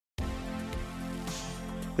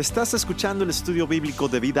Estás escuchando el estudio bíblico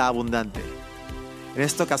de Vida Abundante. En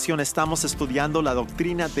esta ocasión estamos estudiando la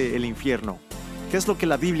doctrina del infierno. ¿Qué es lo que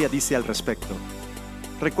la Biblia dice al respecto?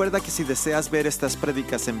 Recuerda que si deseas ver estas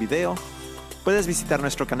prédicas en video, puedes visitar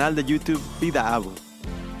nuestro canal de YouTube Vida Abu.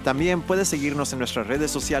 También puedes seguirnos en nuestras redes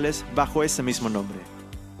sociales bajo ese mismo nombre.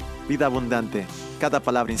 Vida Abundante, cada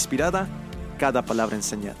palabra inspirada, cada palabra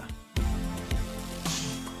enseñada.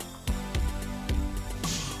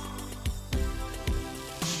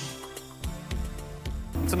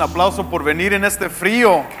 Un aplauso por venir en este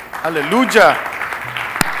frío. Aleluya.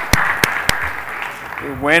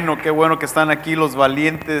 Qué bueno que están aquí los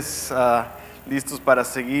valientes, listos para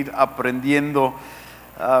seguir aprendiendo.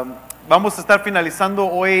 Vamos a estar finalizando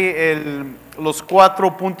hoy los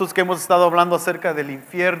 4 puntos que hemos estado hablando acerca del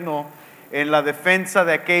infierno en la defensa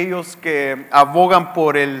de aquellos que abogan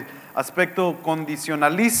por el aspecto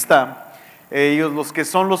condicionalista. Ellos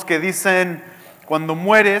los que dicen cuando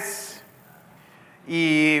mueres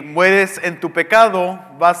y mueres en tu pecado,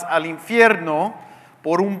 vas al infierno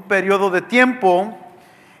por un periodo de tiempo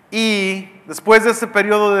y después de ese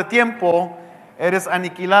periodo de tiempo eres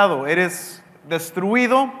aniquilado, eres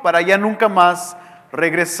destruido para ya nunca más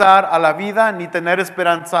regresar a la vida ni tener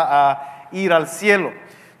esperanza a ir al cielo.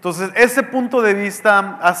 Entonces ese punto de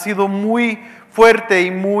vista ha sido muy fuerte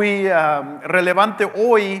y muy relevante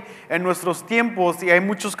hoy en nuestros tiempos y hay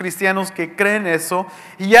muchos cristianos que creen eso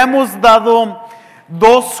y ya hemos dado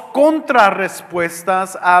 2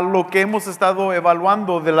 contrarrespuestas a lo que hemos estado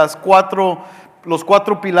evaluando de los 4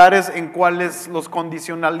 pilares en cuales los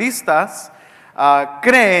condicionalistas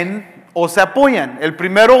creen o se apoyan. El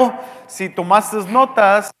primero, si tomaste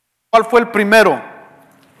notas, ¿cuál fue el primero?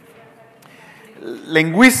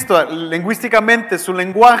 Lingüísticamente, su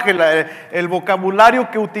lenguaje, el vocabulario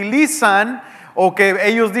que utilizan o que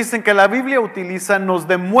ellos dicen que la Biblia utiliza nos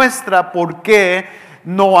demuestra por qué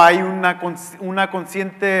no hay una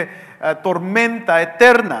consciente tormenta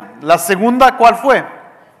eterna. La segunda, ¿cuál fue?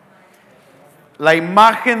 La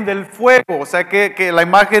imagen del fuego, o sea que la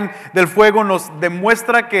imagen del fuego nos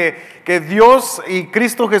demuestra que Dios y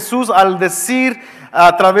Cristo Jesús al decir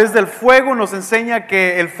a través del fuego nos enseña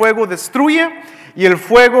que el fuego destruye y el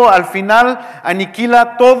fuego al final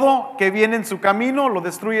aniquila todo que viene en su camino, lo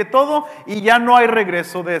destruye todo y ya no hay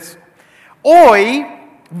regreso de eso. Hoy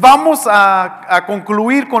vamos a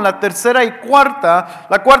concluir con la tercera y cuarta.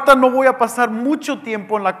 La cuarta no voy a pasar mucho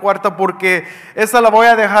tiempo en la cuarta porque esa la voy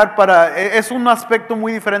a dejar es un aspecto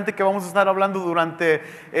muy diferente que vamos a estar hablando durante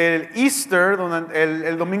el Easter,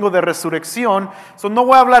 el domingo de resurrección. No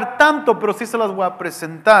voy a hablar tanto, pero sí se las voy a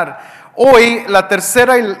presentar. Hoy la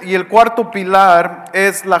tercera y el cuarto pilar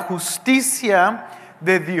es la justicia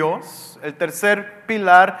de Dios. El tercer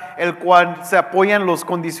pilar, el cual se apoyan los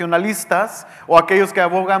condicionalistas o aquellos que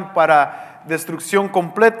abogan para destrucción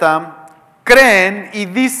completa, creen y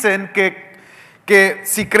dicen que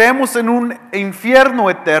si creemos en un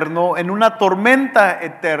infierno eterno, en una tormenta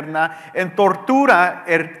eterna, en tortura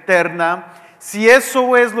eterna, si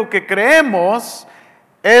eso es lo que creemos,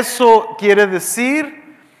 eso quiere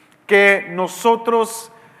decir que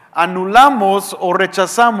nosotros anulamos o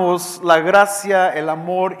rechazamos la gracia, el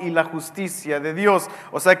amor y la justicia de Dios.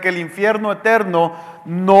 O sea que el infierno eterno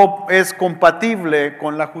no es compatible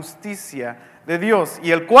con la justicia de Dios.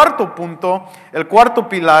 Y el cuarto punto, el cuarto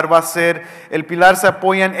pilar va a ser, el pilar se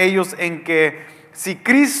apoyan ellos en que si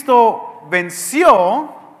Cristo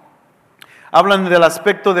venció, hablan del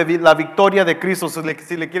aspecto de la victoria de Cristo.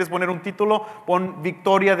 Si le quieres poner un título, pon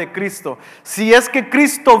victoria de Cristo. Si es que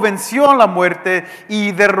Cristo venció la muerte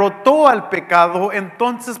y derrotó al pecado,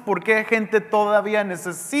 entonces ¿por qué gente todavía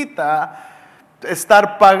necesita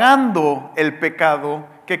estar pagando el pecado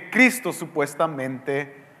que Cristo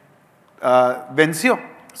supuestamente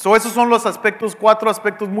venció? Esos son los 4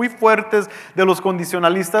 aspectos muy fuertes de los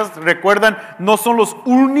condicionalistas. Recuerdan, no son los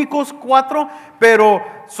únicos 4, pero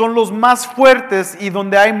son los más fuertes y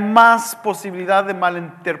donde hay más posibilidad de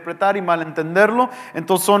malinterpretar y malentenderlo.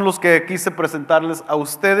 Entonces son los que quise presentarles a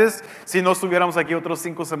ustedes, si no estuviéramos aquí otras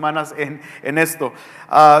 5 semanas en esto.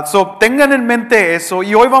 Tengan en mente eso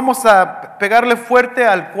y hoy vamos a pegarle fuerte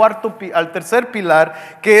al tercer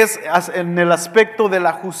pilar, que es en el aspecto de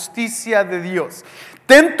la justicia de Dios.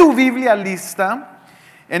 Ten tu Biblia lista,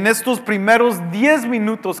 en estos primeros 10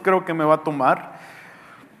 minutos creo que me va a tomar,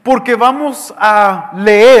 porque vamos a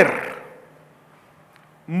leer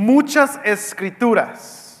muchas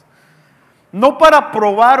escrituras, no para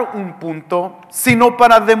probar un punto, sino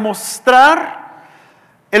para demostrar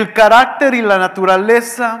el carácter y la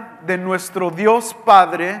naturaleza de nuestro Dios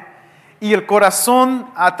Padre y el corazón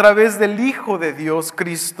a través del Hijo de Dios,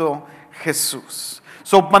 Cristo Jesús.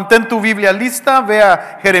 So, mantén tu Biblia lista, ve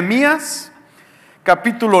a Jeremías,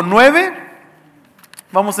 capítulo 9.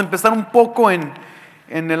 Vamos a empezar un poco en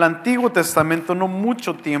el Antiguo Testamento, no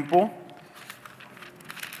mucho tiempo.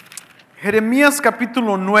 Jeremías,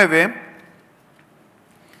 capítulo 9.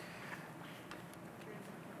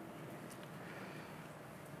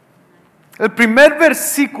 El primer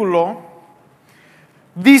versículo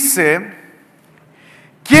dice: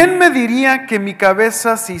 ¿quién me diría que mi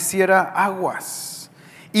cabeza se hiciera aguas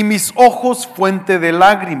y mis ojos fuente de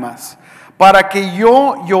lágrimas, para que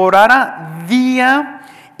yo llorara día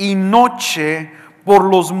y noche por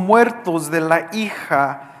los muertos de la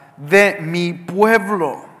hija de mi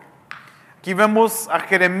pueblo? Aquí vemos a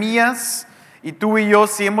Jeremías, y tú y yo,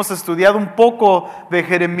 si hemos estudiado un poco de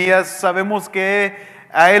Jeremías, sabemos que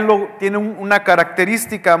a él tiene una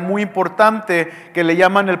característica muy importante que le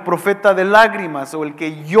llaman el profeta de lágrimas o el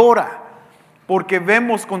que llora, porque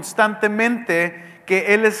vemos constantemente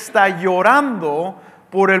que él está llorando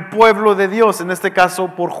por el pueblo de Dios, en este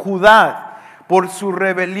caso por Judá, por su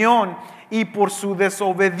rebelión y por su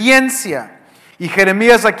desobediencia. Y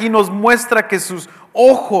Jeremías aquí nos muestra que sus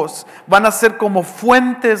ojos van a ser como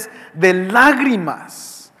fuentes de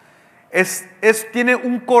lágrimas. Tiene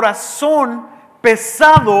un corazón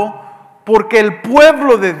pesado porque el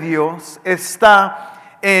pueblo de Dios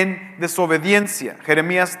está en desobediencia.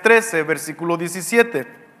 Jeremías 13, versículo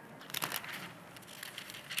 17.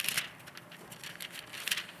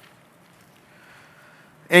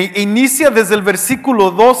 Inicia desde el versículo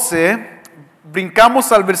 12,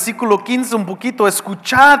 brincamos al versículo 15 un poquito.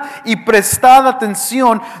 Escuchad y prestad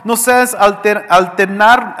atención, no seas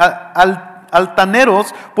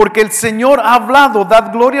altaneros, porque el Señor ha hablado.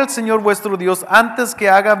 Dad gloria al Señor vuestro Dios antes que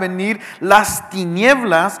haga venir las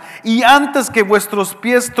tinieblas y antes que vuestros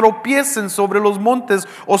pies tropiecen sobre los montes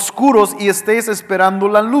oscuros y estéis esperando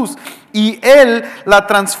la luz, y Él la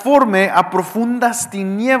transforme a profundas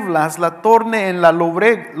tinieblas, la torne en la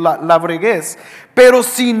labreguez. Pero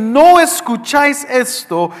si no escucháis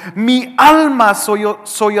esto, mi alma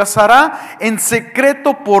sollozará en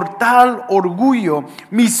secreto por tal orgullo.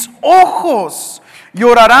 Mis ojos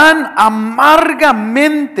llorarán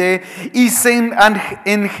amargamente y se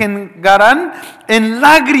engengarán en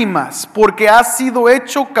lágrimas, porque ha sido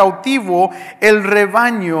hecho cautivo el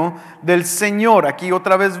rebaño del Señor. Aquí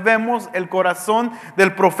otra vez vemos el corazón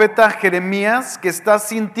del profeta Jeremías, que está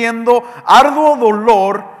sintiendo arduo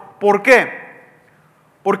dolor. ¿Por qué?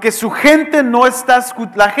 Porque su gente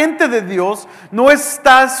la gente de Dios no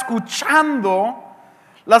está escuchando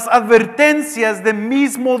las advertencias del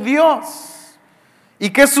mismo Dios.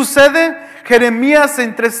 ¿Y qué sucede? Jeremías se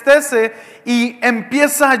entristece y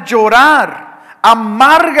empieza a llorar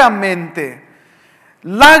amargamente.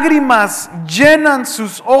 Lágrimas llenan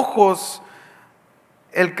sus ojos.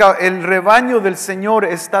 El rebaño del Señor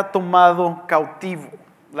está tomado cautivo.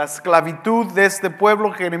 La esclavitud de este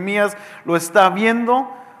pueblo, Jeremías lo está viendo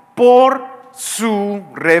por su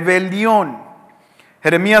rebelión.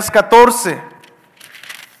 Jeremías 14,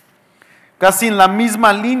 casi en la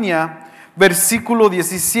misma línea, versículo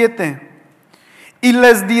 17. Y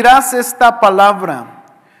les dirás esta palabra: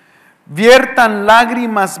 viertan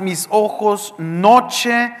lágrimas mis ojos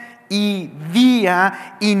noche y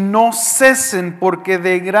día y no cesen, porque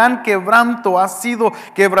de gran quebranto ha sido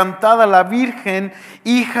quebrantada la Virgen,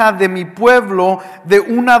 hija de mi pueblo, de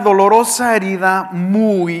una dolorosa herida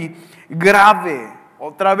muy grave.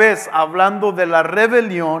 Otra vez hablando de la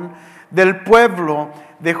rebelión del pueblo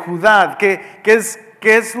de Judá. ¿Qué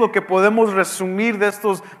es lo que podemos resumir de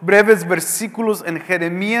estos breves versículos en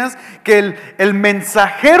Jeremías? Que el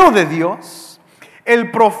mensajero de Dios,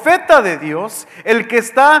 el profeta de Dios, el que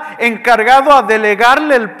está encargado a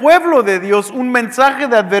delegarle al pueblo de Dios un mensaje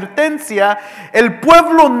de advertencia, el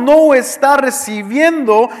pueblo no está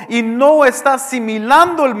recibiendo y no está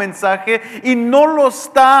asimilando el mensaje y no lo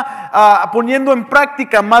está poniendo en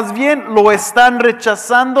práctica. Más bien lo están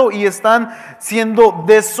rechazando y están siendo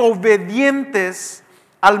desobedientes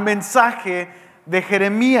al mensaje de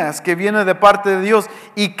Jeremías que viene de parte de Dios.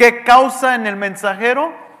 ¿Y qué causa en el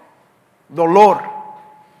mensajero? Dolor,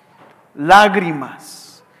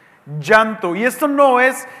 lágrimas, llanto. Y esto no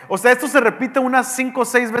es, esto se repite unas 5 o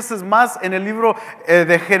 6 veces más en el libro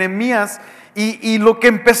de Jeremías. Y lo que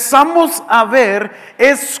empezamos a ver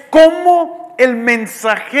es cómo el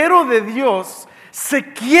mensajero de Dios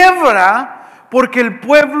se quiebra porque el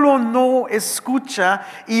pueblo no escucha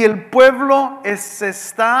y el pueblo se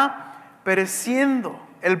está pereciendo.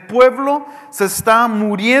 El pueblo se está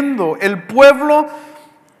muriendo. El pueblo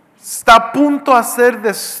está a punto de ser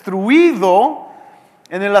destruido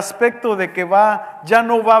en el aspecto de que ya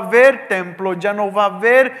no va a haber templo, ya no va a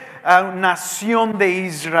haber nación de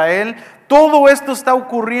Israel. Todo esto está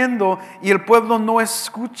ocurriendo y el pueblo no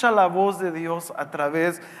escucha la voz de Dios a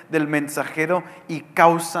través del mensajero y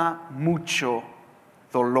causa mucho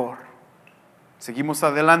dolor. Seguimos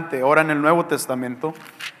adelante, ahora en el Nuevo Testamento.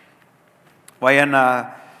 Vayan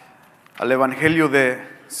al Evangelio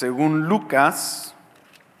según Lucas.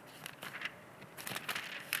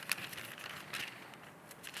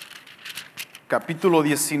 Capítulo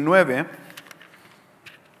 19.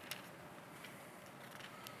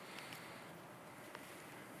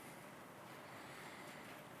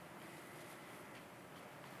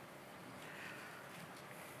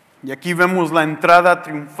 Y aquí vemos la entrada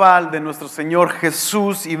triunfal de nuestro Señor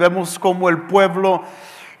Jesús y vemos cómo el pueblo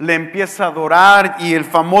le empieza a adorar, y el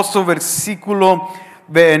famoso versículo,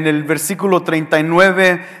 en el versículo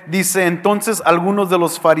 39 dice: entonces algunos de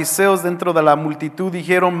los fariseos dentro de la multitud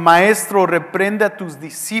dijeron: Maestro, reprende a tus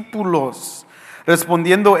discípulos.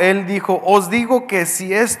 Respondiendo él dijo: os digo que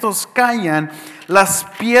si estos callan, las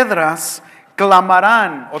piedras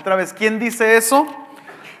clamarán. Otra vez, ¿quién dice eso?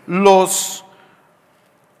 Los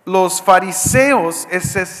fariseos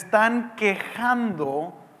se están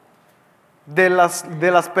quejando de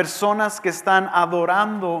las personas que están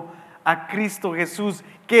adorando a Cristo Jesús,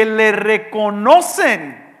 que le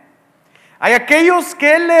reconocen. Hay aquellos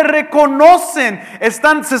que le reconocen,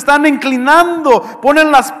 se están inclinando,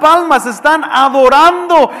 ponen las palmas, están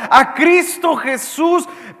adorando a Cristo Jesús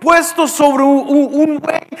puesto sobre un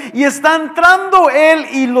buey, y está entrando Él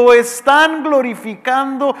y lo están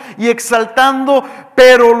glorificando y exaltando.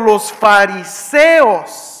 Pero los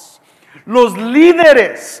fariseos, los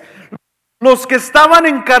líderes, los que estaban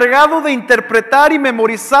encargados de interpretar y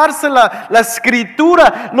memorizarse la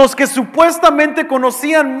escritura, los que supuestamente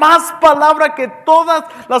conocían más palabra que todas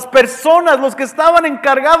las personas, los que estaban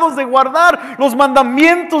encargados de guardar los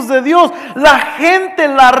mandamientos de Dios, la gente,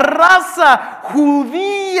 la raza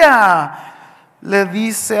judía, le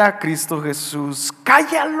dice a Cristo Jesús: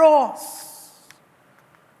 cállalos.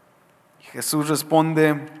 Y Jesús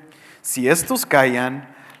responde: si estos callan,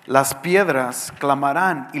 las piedras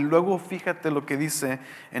clamarán. Y luego fíjate lo que dice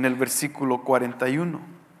en el versículo 41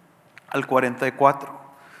 al 44.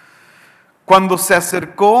 Cuando se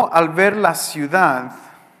acercó al ver la ciudad,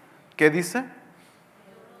 ¿qué dice?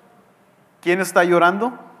 ¿Quién está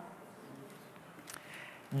llorando?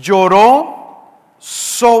 Lloró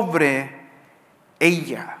sobre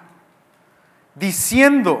ella,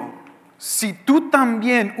 diciendo: si tú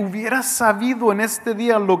también hubieras sabido en este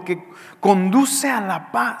día lo que conduce a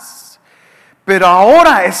la paz, pero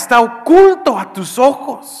ahora está oculto a tus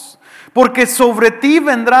ojos, porque sobre ti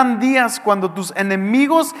vendrán días cuando tus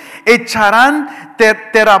enemigos echarán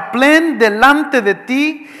terraplén delante de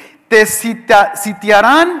ti, te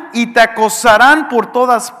sitiarán y te acosarán por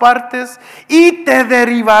todas partes y te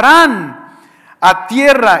derribarán a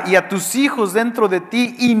tierra y a tus hijos dentro de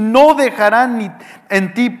ti, y no dejarán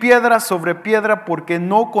en ti piedra sobre piedra, porque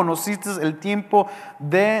no conociste el tiempo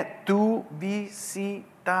de tu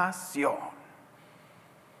visitación.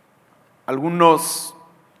 Algunos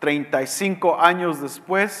 35 años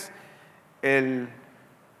después, el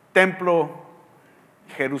templo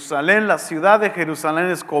Jerusalén, la ciudad de Jerusalén,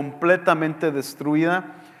 es completamente destruida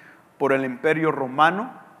por el Imperio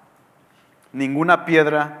Romano. Ninguna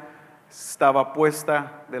piedra estaba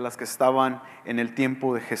puesta de las que estaban en el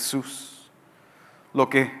tiempo de Jesús. Lo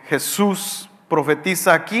que Jesús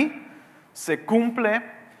profetiza aquí se cumple,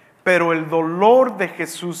 pero el dolor de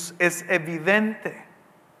Jesús es evidente.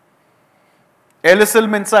 Él es el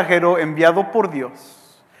mensajero enviado por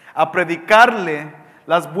Dios a predicarle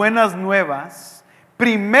las buenas nuevas,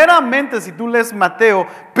 primeramente, si tú lees Mateo,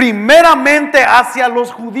 primeramente hacia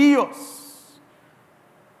los judíos,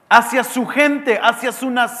 hacia su gente, hacia su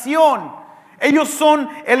nación. Ellos son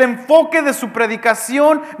el enfoque de su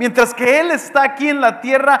predicación, mientras que Él está aquí en la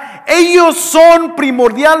tierra. Ellos son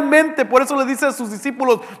primordialmente, por eso le dice a sus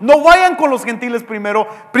discípulos: no vayan con los gentiles primero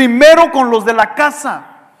con los de la casa.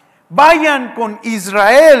 Vayan con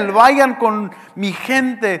Israel, vayan con mi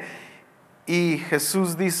gente. Y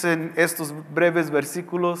Jesús dice en estos breves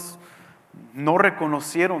versículos: no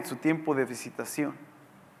reconocieron su tiempo de visitación.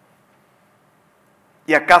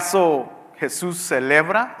 ¿Y acaso Jesús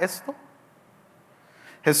celebra esto?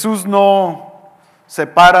 Jesús no se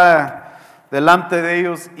para delante de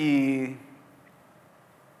ellos y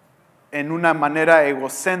en una manera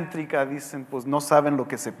egocéntrica dicen: pues no saben lo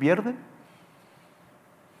que se pierden.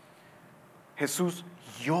 Jesús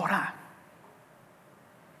llora.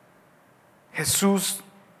 Jesús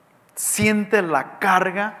siente la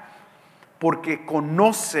carga porque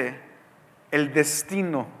conoce el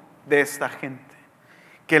destino de esta gente,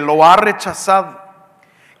 que lo ha rechazado,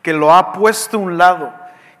 que lo ha puesto a un lado,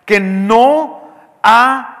 que no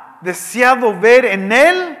ha deseado ver en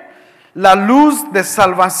él la luz de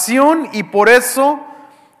salvación, y por eso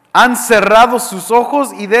han cerrado sus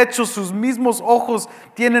ojos, y de hecho sus mismos ojos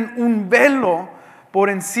tienen un velo por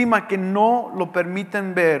encima que no lo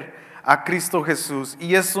permiten ver a Cristo Jesús.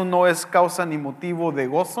 Y eso no es causa ni motivo de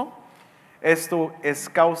gozo, esto es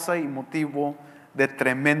causa y motivo de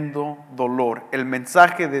tremendo dolor. El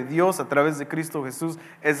mensaje de Dios a través de Cristo Jesús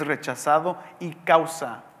es rechazado y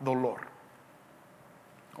causa dolor.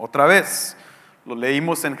 Otra vez, lo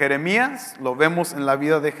leímos en Jeremías, lo vemos en la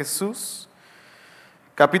vida de Jesús.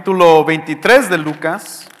 Capítulo 23 de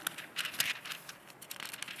Lucas.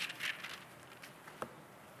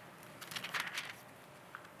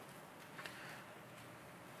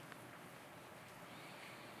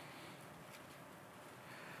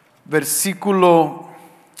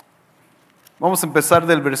 Vamos a empezar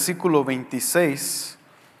del versículo 26.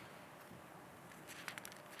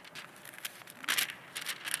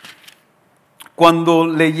 Cuando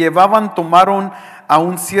le llevaban, tomaron a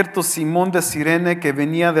un cierto Simón de Cirene que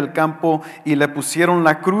venía del campo y le pusieron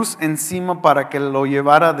la cruz encima para que lo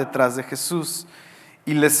llevara detrás de Jesús.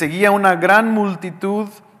 Y le seguía una gran multitud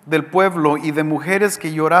del pueblo y de mujeres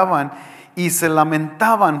que lloraban y se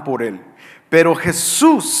lamentaban por él. Pero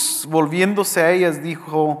Jesús, volviéndose a ellas,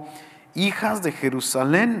 dijo: hijas de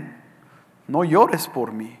Jerusalén, no llores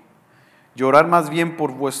por mí, llorad más bien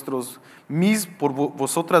por vosotras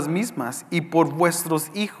mismas y por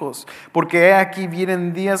vuestros hijos, porque he aquí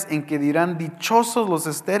vienen días en que dirán: dichosos los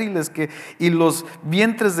estériles y los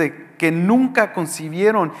vientres que nunca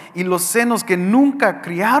concibieron y los senos que nunca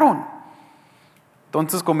criaron.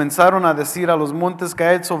 Entonces comenzaron a decir a los montes: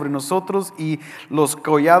 caed sobre nosotros, y los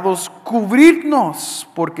collados cubridnos,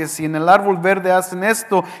 porque si en el árbol verde hacen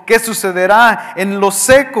esto, ¿qué sucederá en lo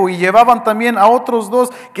seco? Y llevaban también a otros dos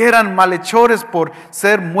que eran malhechores por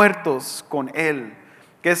ser muertos con él.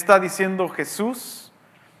 ¿Qué está diciendo Jesús?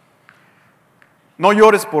 No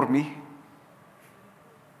llores por mí,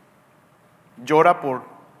 llora por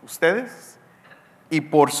ustedes y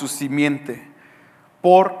por su simiente,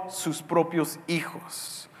 por sus propios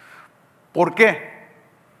hijos. ¿Por qué?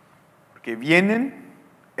 Porque vienen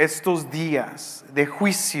estos días de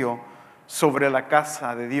juicio sobre la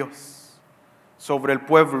casa de Dios, sobre el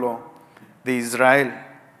pueblo de Israel.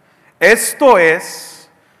 Esto es,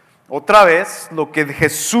 otra vez, lo que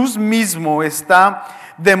Jesús mismo está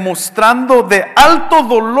demostrando de alto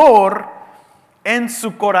dolor en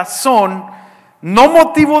su corazón, no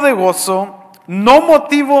motivo de gozo, no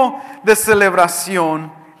motivo de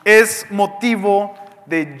celebración, es motivo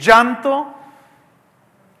de llanto,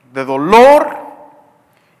 de dolor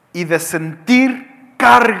y de sentir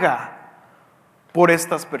carga por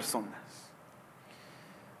estas personas.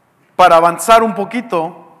 Para avanzar un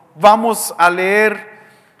poquito, vamos a leer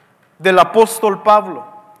del apóstol Pablo,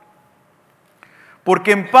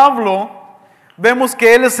 porque en Pablo vemos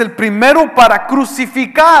que él es el primero para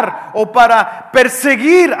crucificar o para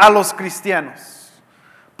perseguir a los cristianos.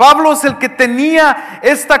 Pablo es el que tenía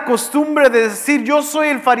esta costumbre de decir: yo soy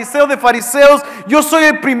el fariseo de fariseos, yo soy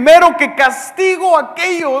el primero que castigo a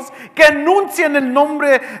aquellos que anuncian el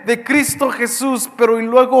nombre de Cristo Jesús. Pero y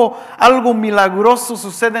luego algo milagroso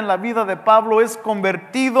sucede en la vida de Pablo: es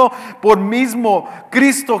convertido por mismo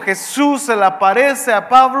Cristo Jesús. Se le aparece a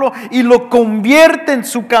Pablo y lo convierte en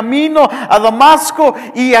su camino a Damasco,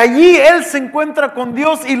 y allí él se encuentra con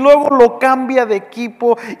Dios, y luego lo cambia de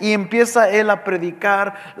equipo y empieza él a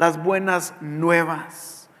predicar las buenas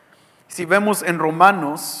nuevas. Si vemos en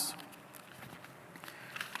Romanos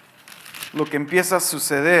lo que empieza a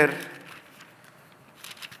suceder,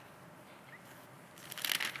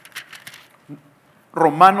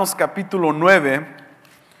 Romanos capítulo 9,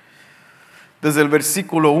 desde el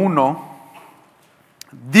versículo 1.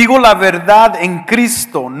 Digo la verdad en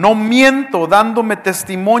Cristo, no miento, dándome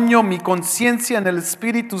testimonio mi conciencia en el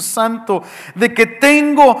Espíritu Santo, de que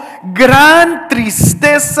tengo gran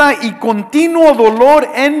tristeza y continuo dolor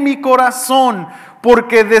en mi corazón,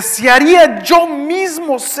 porque desearía yo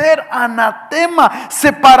mismo ser anatema,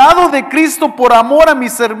 separado de Cristo por amor a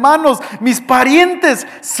mis hermanos, mis parientes,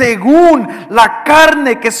 según la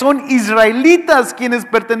carne, que son israelitas, quienes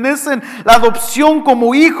pertenecen la adopción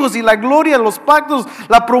como hijos y la gloria de los pactos,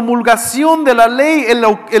 la promulgación de la ley,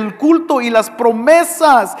 el culto y las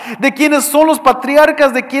promesas, de quienes son los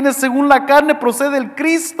patriarcas, de quienes según la carne procede el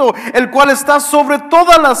Cristo, el cual está sobre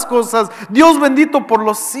todas las cosas, Dios bendito por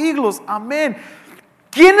los siglos. Amén.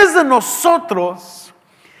 ¿Quiénes de nosotros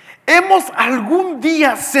hemos algún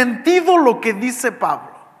día sentido lo que dice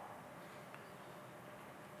Pablo?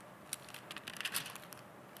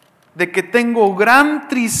 de que tengo gran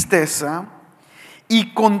tristeza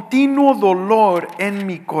y continuo dolor en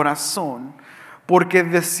mi corazón, porque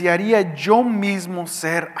desearía yo mismo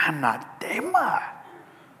ser anatema,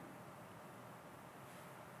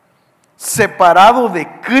 separado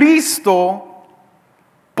de Cristo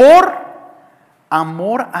por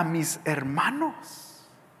amor a mis hermanos.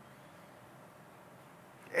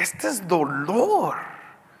 Este es dolor.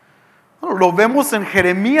 Lo vemos en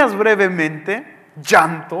Jeremías brevemente,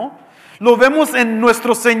 llanto. Lo vemos en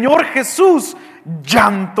nuestro Señor Jesús,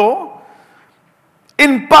 llanto.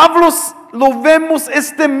 En Pablo lo vemos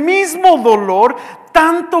este mismo dolor,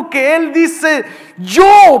 tanto que él dice,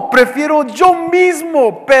 yo prefiero yo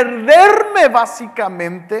mismo perderme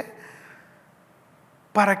básicamente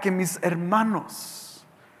para que mis hermanos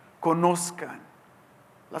conozcan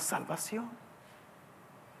la salvación.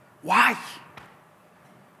 Why?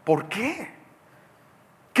 ¿Por qué?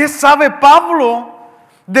 ¿Qué sabe Pablo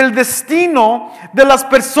del destino de las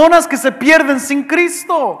personas que se pierden sin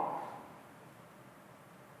Cristo?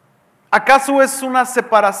 ¿Acaso es una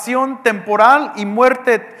separación temporal y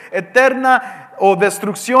muerte eterna o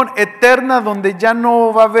destrucción eterna donde ya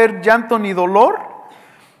no va a haber llanto ni dolor?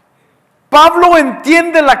 Pablo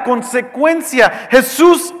entiende la consecuencia,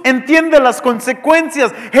 Jesús entiende las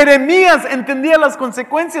consecuencias, Jeremías entendía las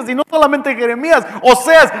consecuencias, y no solamente Jeremías,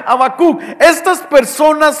 Oseas, Habacuc. Estas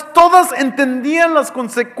personas todas entendían las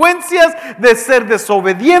consecuencias de ser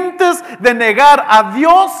desobedientes, de negar a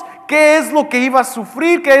Dios. ¿Qué es lo que iba a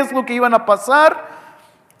sufrir? ¿Qué es lo que iban a pasar?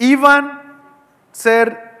 Iban a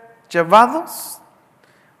ser llevados,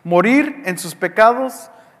 morir en sus pecados,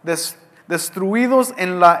 destruidos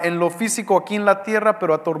en lo físico aquí en la tierra,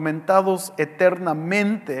 pero atormentados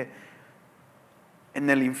eternamente en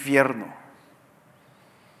el infierno.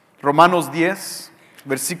 Romanos 10,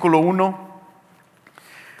 versículo 1.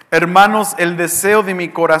 Hermanos, el deseo de mi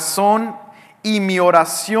corazón y mi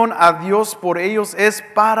oración a Dios por ellos es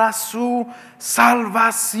para su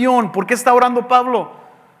salvación. ¿Por qué está orando Pablo?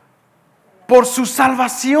 Por su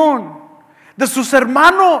salvación de sus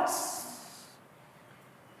hermanos.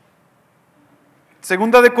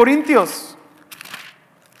 Segunda de Corintios.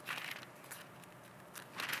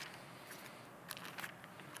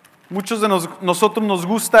 Muchos de nosotros nos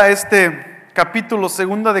gusta este capítulo,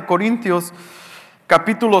 Segunda de Corintios,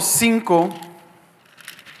 capítulo 5.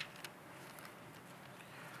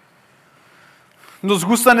 Nos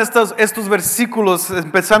gustan estos versículos,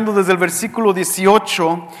 empezando desde el versículo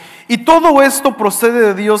 18. Y todo esto procede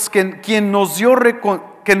de Dios, quien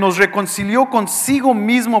nos reconcilió consigo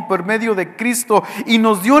mismo por medio de Cristo y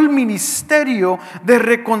nos dio el ministerio de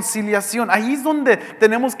reconciliación. Ahí es donde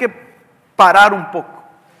tenemos que parar un poco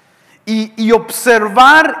y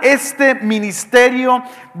observar este ministerio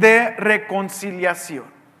de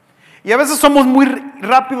reconciliación. Y a veces somos muy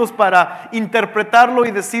rápidos para interpretarlo y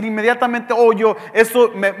decir inmediatamente, eso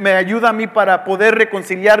me ayuda a mí para poder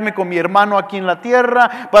reconciliarme con mi hermano aquí en la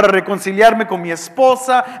tierra, para reconciliarme con mi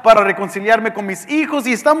esposa, para reconciliarme con mis hijos,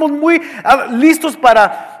 y estamos muy listos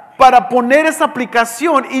para poner esa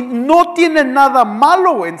aplicación, y no tiene nada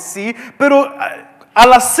malo en sí, pero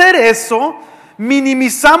al hacer eso,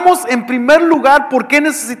 minimizamos en primer lugar por qué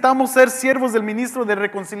necesitamos ser siervos del ministro de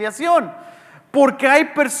reconciliación. Porque hay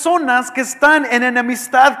personas que están en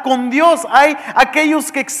enemistad con Dios. Hay aquellos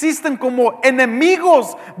que existen como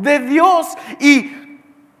enemigos de Dios. Y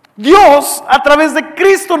Dios, a través de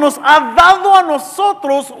Cristo, nos ha dado a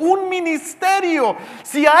nosotros un ministerio.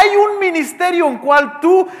 Si hay un ministerio en cual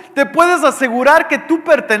tú te puedes asegurar que tú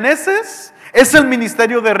perteneces, es el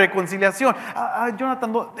ministerio de reconciliación.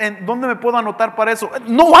 Jonathan, ¿dónde me puedo anotar para eso?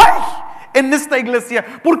 No hay en esta iglesia,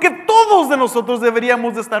 porque todos de nosotros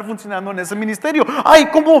deberíamos de estar funcionando en ese ministerio.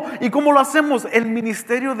 ¿Cómo lo hacemos? El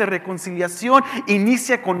ministerio de reconciliación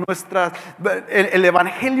inicia con el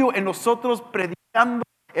evangelio en nosotros, predicando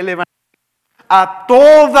el evangelio a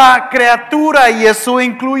toda criatura, y eso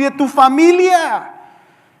incluye tu familia.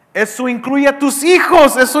 Eso incluye a tus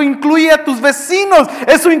hijos, eso incluye a tus vecinos,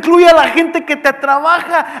 eso incluye a la gente que te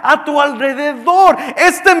trabaja a tu alrededor.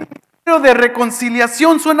 Este ministerio de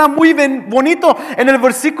reconciliación suena muy bonito en el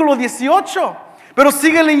versículo 18, pero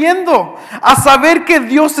sigue leyendo. A saber que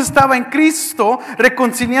Dios estaba en Cristo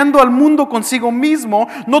reconciliando al mundo consigo mismo,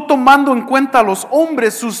 no tomando en cuenta a los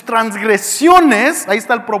hombres sus transgresiones. Ahí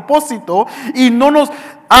está el propósito. Y no nos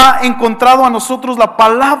ha encontrado a nosotros la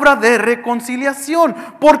palabra de reconciliación.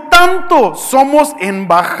 Por tanto, somos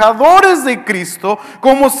embajadores de Cristo,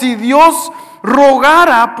 como si Dios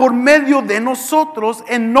rogara por medio de nosotros.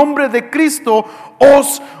 En nombre de Cristo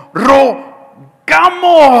os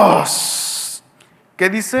rogamos. ¿Qué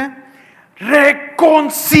dice?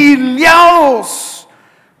 Reconciliados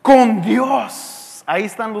con Dios. Ahí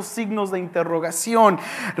están los signos de interrogación.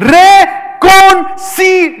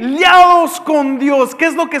 Reconciliados con Dios. ¿Qué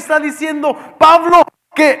es lo que está diciendo Pablo?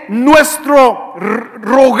 Que nuestro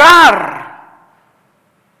rogar,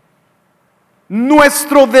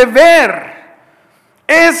 nuestro deber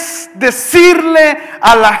es decirle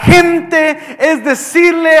a la gente, es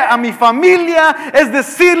decirle a mi familia, es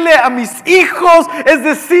decirle a mis hijos, es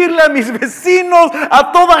decirle a mis vecinos,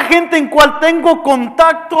 a toda gente en cual tengo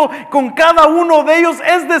contacto con cada uno de ellos,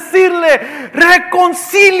 es decirle,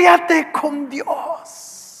 reconcíliate con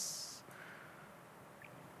Dios.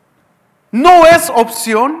 No es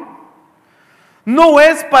opción, no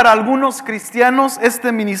es para algunos cristianos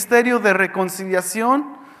este ministerio de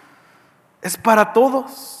reconciliación. Es para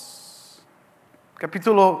todos.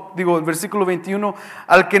 El versículo 21,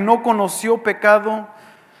 al que no conoció pecado,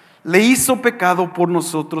 le hizo pecado por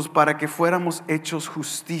nosotros para que fuéramos hechos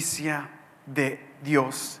justicia de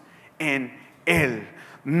Dios en Él.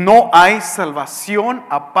 No hay salvación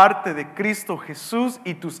aparte de Cristo Jesús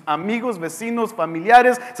y tus amigos, vecinos,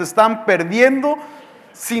 familiares se están perdiendo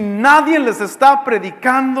si nadie les está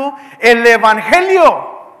predicando el evangelio.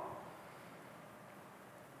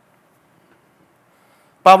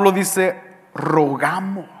 Pablo dice,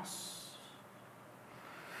 rogamos.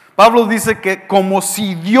 Pablo dice que como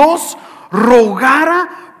si Dios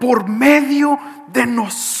rogara por medio de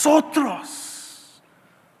nosotros.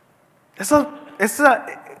 Esa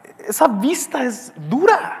vista es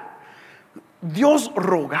dura. Dios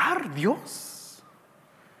rogar, Dios.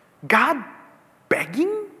 God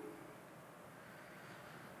begging.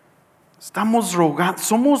 Estamos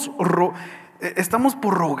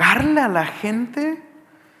por rogarle a la gente.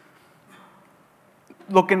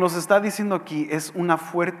 Lo que nos está diciendo aquí es una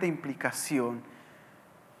fuerte implicación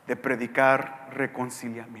de predicar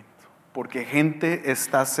reconciliamiento, porque gente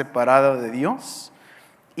está separada de Dios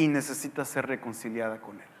y necesita ser reconciliada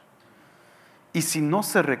con Él. Y si no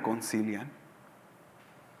se reconcilian,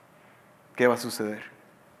 ¿qué va a suceder?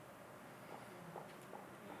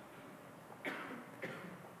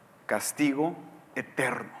 Castigo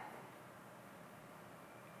eterno,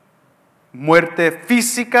 muerte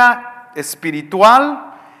física,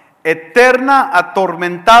 espiritual, eterna,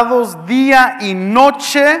 atormentados día y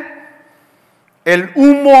noche. El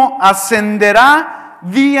humo ascenderá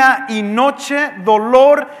día y noche,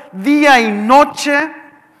 dolor día y noche,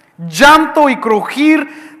 llanto y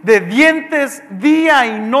crujir de dientes día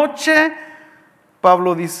y noche.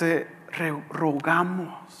 Pablo dice,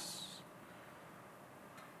 rogamos,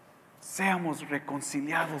 seamos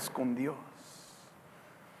reconciliados con Dios.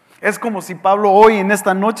 Es como si Pablo hoy en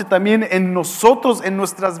esta noche también en nosotros, en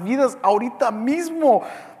nuestras vidas, ahorita mismo,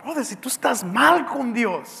 brother, si tú estás mal con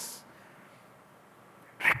Dios,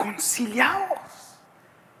 reconciliaos.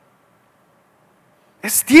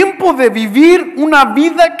 Es tiempo de vivir una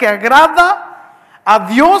vida que agrada a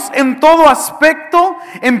Dios en todo aspecto.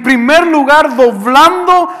 En primer lugar,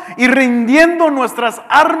 doblando y rindiendo nuestras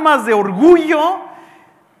armas de orgullo,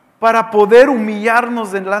 para poder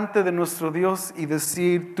humillarnos delante de nuestro Dios y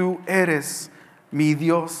decir, tú eres mi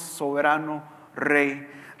Dios soberano, Rey,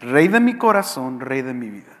 Rey de mi corazón, Rey de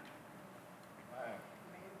mi vida.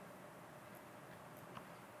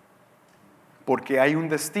 Porque hay un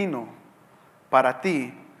destino para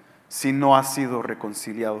ti si no has sido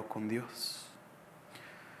reconciliado con Dios.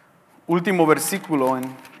 Último versículo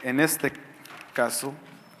en este caso,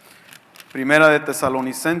 Primera de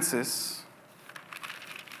Tesalonicenses.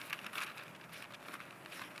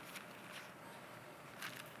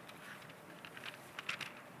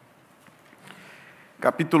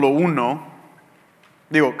 Capítulo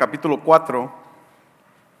 4,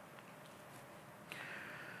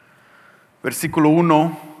 versículo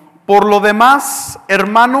 1. Por lo demás,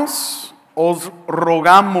 hermanos, os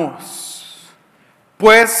rogamos,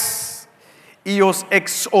 pues, y os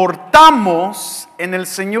exhortamos en el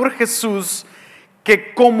Señor Jesús,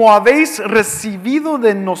 que como habéis recibido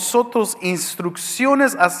de nosotros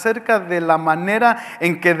instrucciones acerca de la manera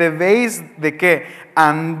en que debéis de ¿qué?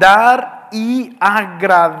 Andar y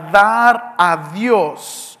agradar a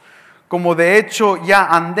Dios, como de hecho ya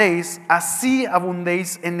andéis, así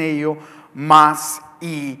abundéis en ello más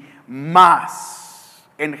y más.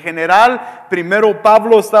 En general, primero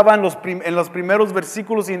Pablo estaba en los primeros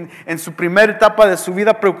versículos y en su primera etapa de su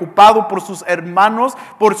vida preocupado por sus hermanos,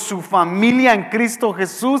 por su familia en Cristo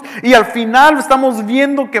Jesús, y al final estamos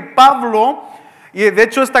viendo que Pablo, y de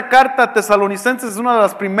hecho esta carta a Tesalonicenses es una de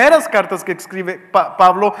las primeras cartas que escribe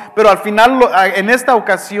Pablo, pero al final en esta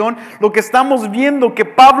ocasión lo que estamos viendo que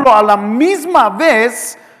Pablo a la misma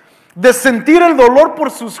vez de sentir el dolor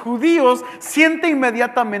por sus judíos, siente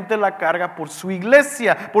inmediatamente la carga por su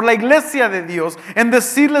iglesia, por la iglesia de Dios, en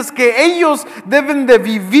decirles que ellos deben de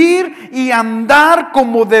vivir y andar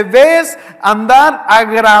como debes andar,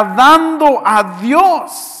 agradando a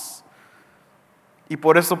Dios. Y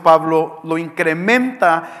por eso Pablo lo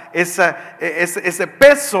incrementa ese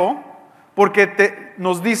peso, porque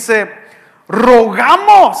nos dice,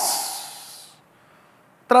 rogamos.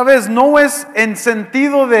 Otra vez, no es en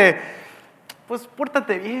sentido de, pues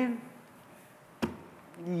pórtate bien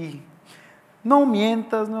y no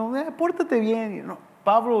mientas, no, pórtate bien. No.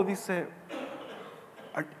 Pablo dice,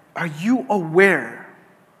 are you aware?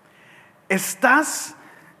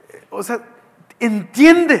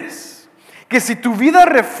 ¿Entiendes que si tu vida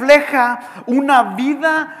refleja una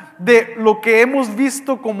vida de lo que hemos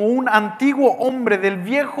visto como un antiguo hombre, del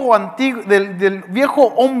viejo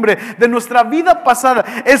hombre, de nuestra vida pasada,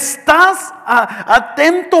 estás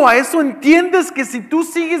atento a eso? ¿Entiendes que si tú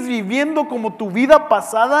sigues viviendo como tu vida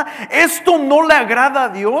pasada, esto no le agrada a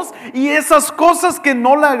Dios? Y esas cosas que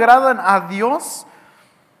no le agradan a Dios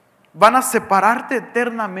van a separarte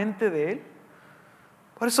eternamente de Él.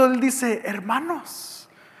 Por eso Él dice, hermanos,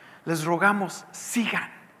 les rogamos,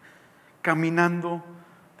 sigan caminando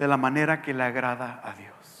de la manera que le agrada a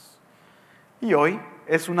Dios. Y hoy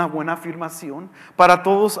es una buena afirmación para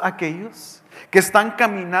todos aquellos que están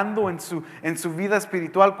caminando en su vida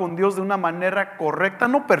espiritual con Dios de una manera correcta,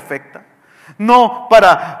 no perfecta, no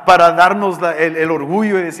para darnos el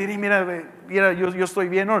orgullo y decir, mira, yo estoy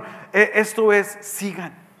bien. No, esto es,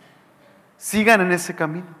 sigan en ese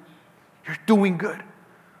camino. You're doing good.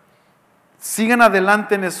 Sigan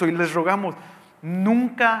adelante en eso, y les rogamos,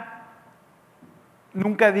 nunca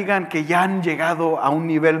digan que ya han llegado a un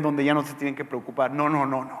nivel donde ya no se tienen que preocupar.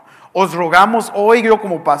 No. Os rogamos hoy, yo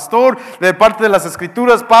como pastor, de parte de las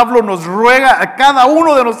Escrituras, Pablo nos ruega a cada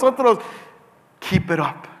uno de nosotros, keep it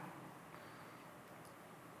up.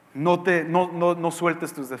 No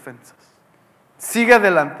sueltes tus defensas. Sigue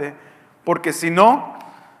adelante, porque si no,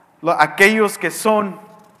 aquellos que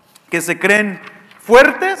se creen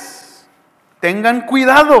fuertes, tengan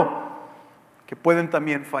cuidado, que pueden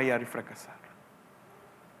también fallar y fracasar.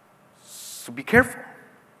 So be careful.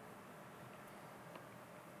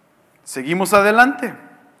 Seguimos adelante.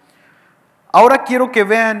 Ahora quiero que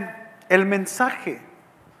vean el mensaje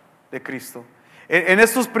de Cristo. En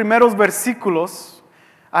estos primeros versículos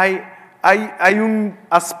hay un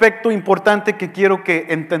aspecto importante que quiero que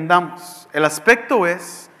entendamos. El aspecto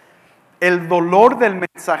es el dolor del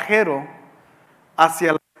mensajero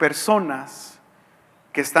hacia las personas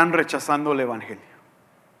que están rechazando el evangelio.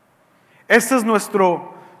 Ese es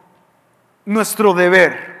nuestro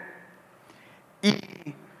deber. Y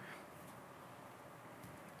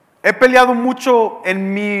he peleado mucho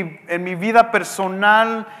en mi vida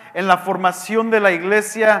personal, en la formación de la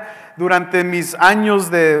iglesia, durante mis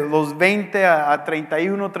años de los 20 a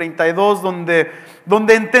 31, 32, donde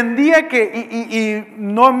entendía que, y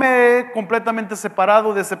no me he completamente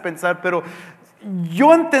separado de ese pensar, pero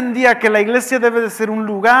yo entendía que la iglesia debe de ser un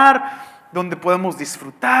lugar donde podemos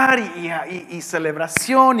disfrutar y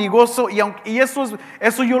celebración y gozo, y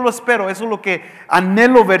eso yo lo espero, eso es lo que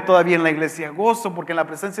anhelo ver todavía en la iglesia, gozo, porque en la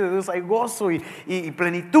presencia de Dios hay gozo y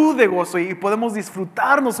plenitud de gozo, y podemos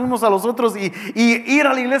disfrutarnos unos a los otros y ir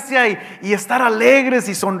a la iglesia y estar alegres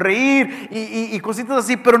y sonreír y cositas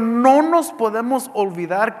así, pero no nos podemos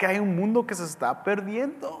olvidar que hay un mundo que se está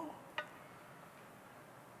perdiendo.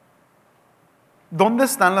 ¿Dónde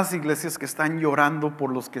están las iglesias que están llorando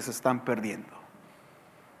por los que se están perdiendo?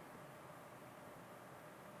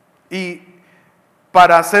 Y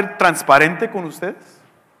para ser transparente con ustedes,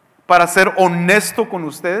 para ser honesto con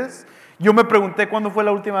ustedes, yo me pregunté cuándo fue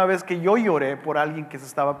la última vez que yo lloré por alguien que se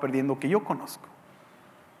estaba perdiendo, que yo conozco.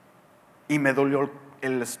 Y me dolió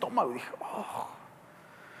el estómago. Dije,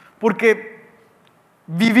 porque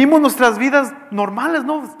vivimos nuestras vidas normales,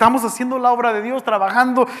 ¿no? Estamos haciendo la obra de Dios,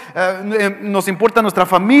 trabajando, nos importa nuestra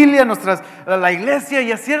familia, la iglesia,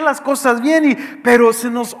 y hacer las cosas bien, pero se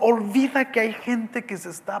nos olvida que hay gente que se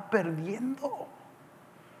está perdiendo.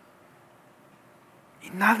 Y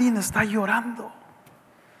nadie está llorando.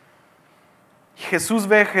 Y Jesús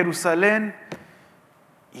ve Jerusalén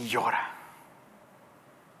y llora.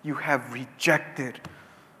 You have rejected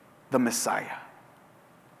the Messiah.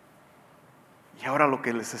 Y ahora lo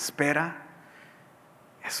que les espera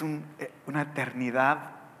es una eternidad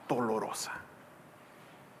dolorosa.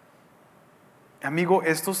 Amigo,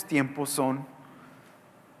 estos tiempos son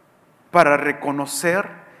para reconocer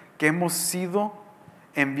que hemos sido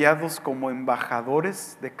enviados como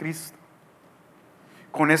embajadores de Cristo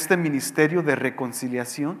con este ministerio de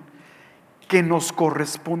reconciliación, que nos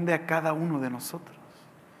corresponde a cada uno de nosotros.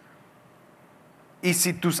 Y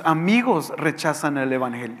si tus amigos rechazan el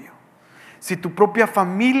Evangelio, si tu propia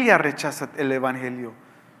familia rechaza el Evangelio,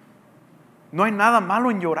 no hay nada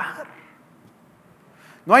malo en llorar.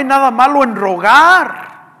 No hay nada malo en rogar.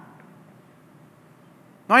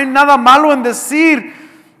 No hay nada malo en decir,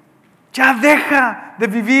 ya deja de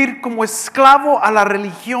vivir como esclavo a la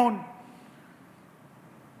religión.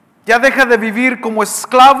 Ya deja de vivir como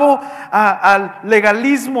esclavo al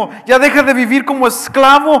legalismo. Ya deja de vivir como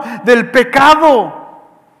esclavo del pecado.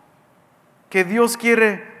 Que Dios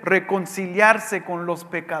quiere reconciliarse con los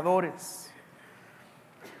pecadores.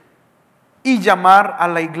 Y llamar a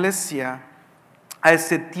la iglesia a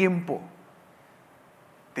ese tiempo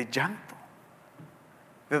de llanto,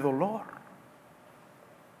 de dolor.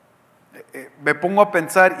 Me pongo a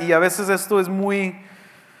pensar, y a veces esto es muy...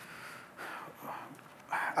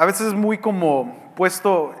 A veces es muy como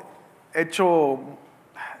hecho,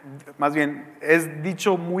 más bien, es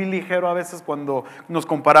dicho muy ligero a veces cuando nos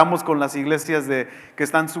comparamos con las iglesias que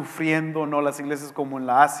están sufriendo, ¿no? Las iglesias como en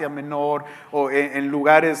la Asia Menor o en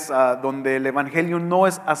lugares donde el evangelio no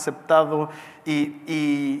es aceptado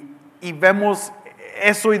y vemos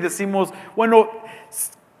eso y decimos, bueno,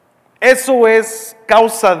 eso es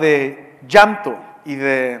causa de llanto y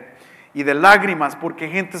de lágrimas, porque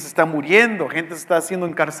gente se está muriendo, gente se está siendo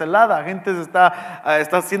encarcelada, gente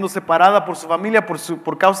está siendo separada por su familia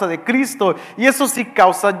por causa de Cristo, y eso sí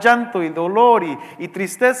causa llanto y dolor y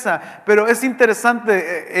tristeza. Pero es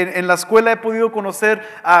interesante, en la escuela he podido conocer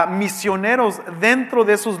a misioneros dentro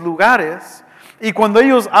de esos lugares, y cuando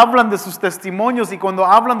ellos hablan de sus testimonios y cuando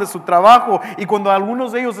hablan de su trabajo y cuando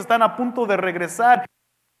algunos de ellos están a punto de regresar,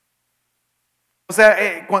 o sea,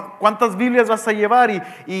 ¿cuántas Biblias vas a llevar?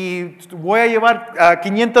 Y voy a llevar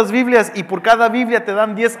 500 Biblias y por cada Biblia te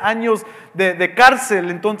dan 10 años de cárcel.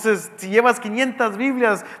 Entonces, si llevas 500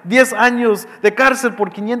 Biblias, 10 años de cárcel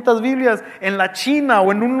por 500 Biblias en la China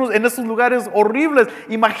o en esos lugares horribles.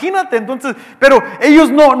 Imagínate, entonces, pero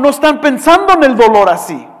ellos no están pensando en el dolor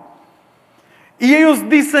así. Y ellos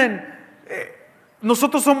dicen,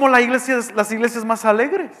 nosotros somos las iglesias más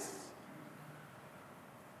alegres.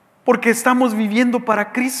 Porque estamos viviendo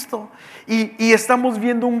para Cristo y estamos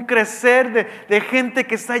viendo un crecer de gente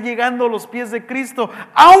que está llegando a los pies de Cristo,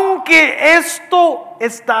 aunque esto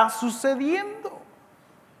está sucediendo.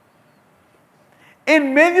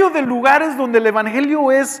 En medio de lugares donde el evangelio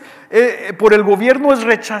por el gobierno es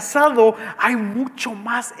rechazado, hay mucho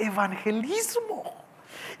más evangelismo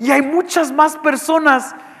y hay muchas más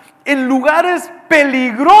personas en lugares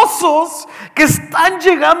peligrosos que están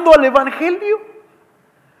llegando al evangelio.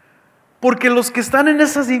 Porque los que están en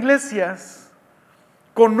esas iglesias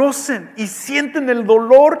conocen y sienten el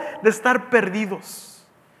dolor de estar perdidos.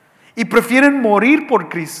 Y prefieren morir por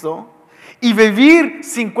Cristo y vivir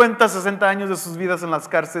 50, 60 años de sus vidas en las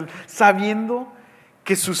cárceles, sabiendo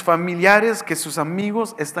que sus familiares, que sus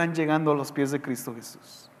amigos están llegando a los pies de Cristo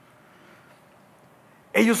Jesús.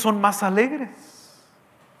 Ellos son más alegres.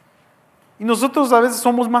 Y nosotros a veces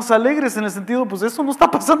somos más alegres en el sentido, pues eso no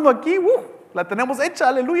está pasando aquí, la tenemos hecha,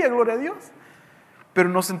 aleluya, gloria a Dios. Pero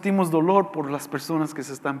no sentimos dolor por las personas que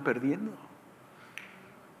se están perdiendo.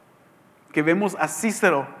 Que vemos a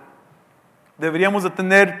Cícero, deberíamos de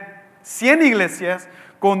tener 100 iglesias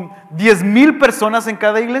con 10,000 personas en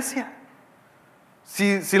cada iglesia.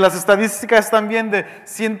 Si las estadísticas están bien de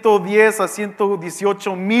 110 a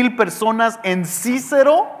 118 mil personas en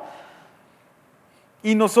Cícero.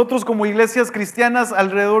 Y nosotros como iglesias cristianas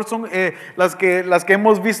alrededor son las que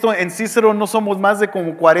hemos visto en Cícero, no somos más de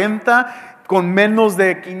como 40, con menos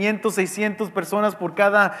de 500, 600 personas por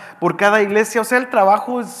cada iglesia. O sea, el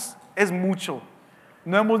trabajo es mucho.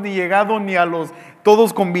 No hemos ni llegado ni a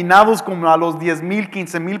todos combinados como a los 10,000,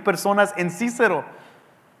 15,000 personas en Cícero.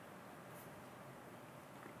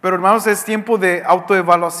 Pero hermanos, es tiempo de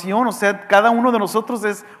autoevaluación. O sea, cada uno de nosotros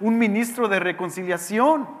es un ministro de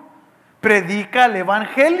reconciliación. Predica el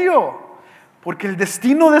evangelio, porque el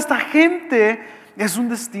destino de esta gente es un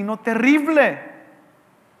destino terrible.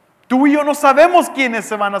 Tú y yo no sabemos quiénes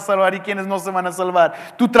se van a salvar y quiénes no se van a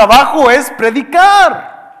salvar. Tu trabajo es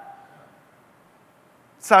predicar,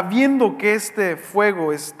 sabiendo que este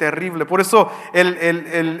fuego es terrible. Por eso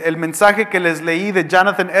el mensaje que les leí de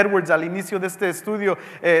Jonathan Edwards al inicio de este estudio,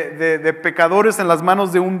 de pecadores en las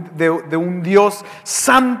manos de un Dios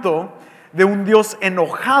santo, de un Dios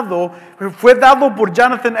enojado, fue dado por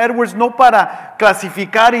Jonathan Edwards no para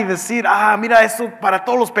clasificar y decir, mira eso para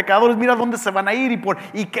todos los pecadores, mira dónde se van a ir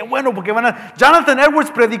y qué bueno porque Jonathan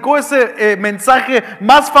Edwards predicó ese mensaje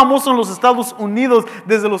más famoso en los Estados Unidos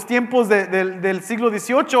desde los tiempos del siglo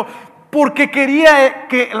XVIII, porque quería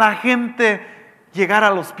que la gente llegara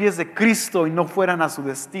a los pies de Cristo y no fueran a su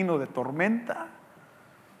destino de tormenta.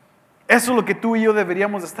 Eso es lo que tú y yo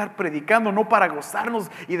deberíamos estar predicando, no para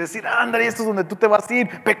gozarnos y decir, André, esto es donde tú te vas a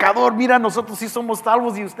ir, pecador, mira, nosotros sí somos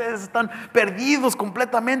salvos y ustedes están perdidos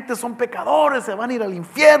completamente, son pecadores, se van a ir al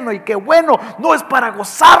infierno y qué bueno. No es para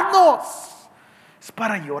gozarnos, es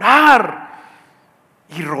para llorar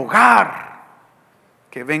y rogar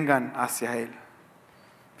que vengan hacia Él.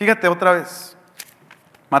 Fíjate otra vez,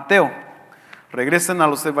 Mateo, regresen a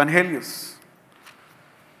los evangelios.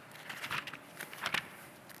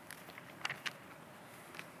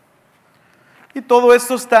 Y todo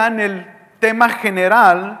esto está en el tema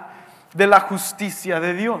general de la justicia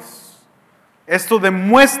de Dios. Esto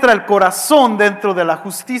demuestra el corazón dentro de la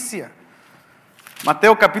justicia.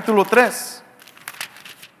 Mateo capítulo 3.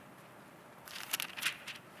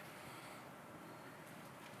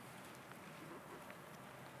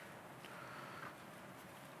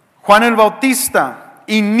 Juan el Bautista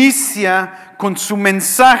inicia con su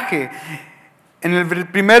mensaje. En el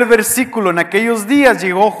primer versículo, en aquellos días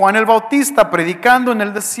llegó Juan el Bautista predicando en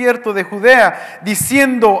el desierto de Judea,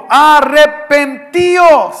 diciendo,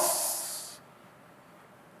 arrepentíos.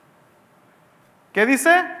 ¿Qué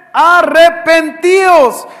dice?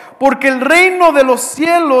 Arrepentíos, porque el reino de los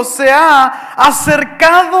cielos se ha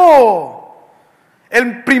acercado.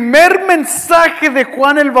 El primer mensaje de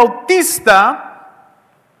Juan el Bautista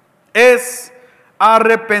es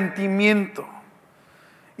arrepentimiento.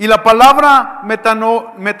 Y la palabra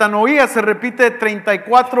metanoía se repite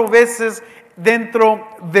 34 veces dentro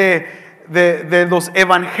de los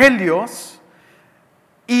evangelios.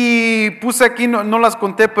 Y puse aquí, no las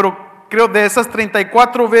conté, pero creo de esas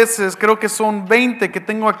 34 veces, creo que son 20 que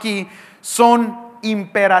tengo aquí, son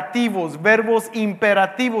imperativos, verbos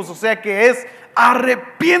imperativos, o sea que es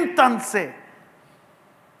arrepiéntanse.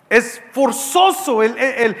 Es forzoso,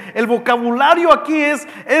 el vocabulario aquí es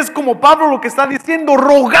como Pablo lo que está diciendo,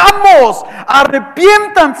 rogamos,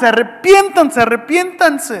 arrepiéntanse, arrepiéntanse,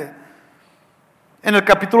 arrepiéntanse. En el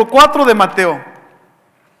capítulo 4 de Mateo,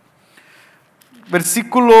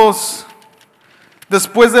 versículos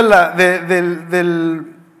después de la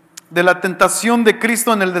tentación de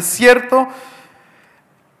Cristo en el desierto,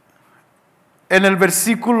 en el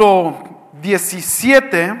versículo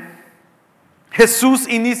 17, Jesús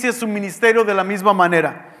inicia su ministerio de la misma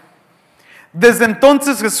manera. Desde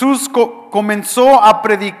entonces Jesús comenzó a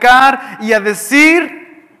predicar y a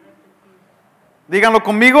decir, díganlo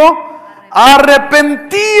conmigo,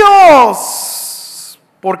 arrepentíos.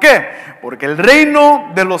 ¿Por qué? Porque el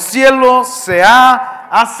reino de los cielos se ha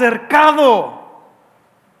acercado.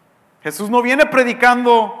 Jesús no viene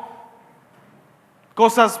predicando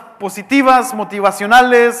cosas positivas,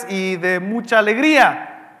 motivacionales y de mucha alegría.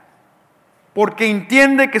 Porque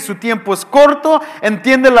entiende que su tiempo es corto,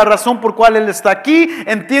 entiende la razón por cual Él está aquí,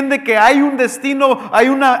 entiende que hay un destino, hay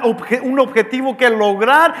un objetivo que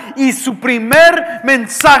lograr y su primer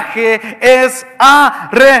mensaje es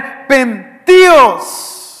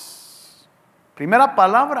arrepentíos. Primera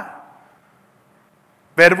palabra,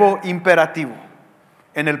 verbo imperativo,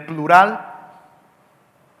 en el plural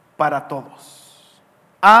para todos.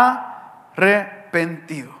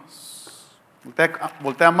 Arrepentidos.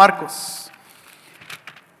 Voltea a Marcos.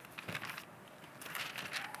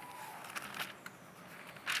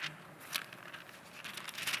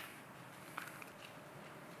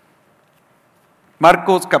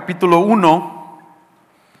 Marcos capítulo 1,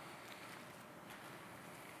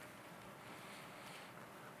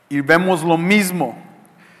 y vemos lo mismo.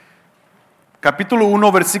 Capítulo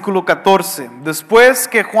 1, versículo 14. Después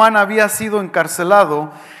que Juan había sido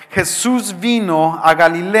encarcelado, Jesús vino a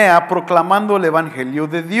Galilea proclamando el evangelio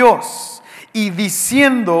de Dios y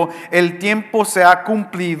diciendo, el tiempo se ha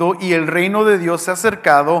cumplido y el reino de Dios se ha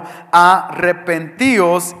acercado,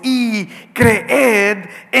 arrepentíos y creed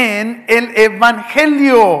en el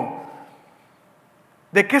evangelio.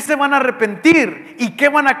 ¿De qué se van a arrepentir y qué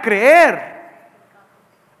van a creer?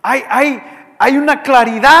 Hay una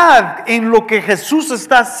claridad en lo que Jesús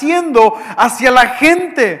está haciendo hacia la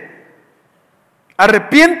gente.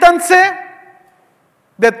 Arrepiéntanse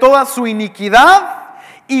de toda su iniquidad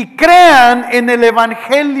y crean en el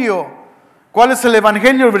evangelio. ¿Cuál es el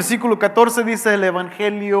evangelio? El versículo 14 dice el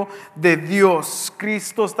evangelio de Dios.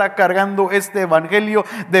 Cristo está cargando este evangelio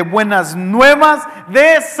de buenas nuevas,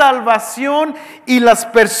 de salvación, y las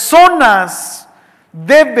personas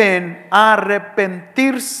deben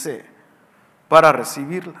arrepentirse para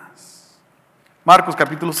recibirlas. Marcos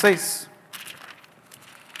capítulo 6.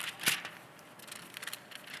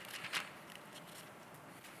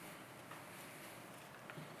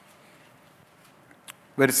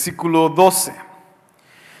 versículo 12.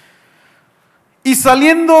 Y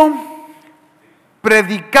saliendo,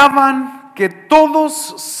 predicaban que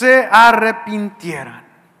todos se arrepintieran.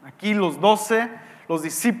 Aquí los 12, los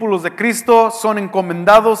discípulos de Cristo, son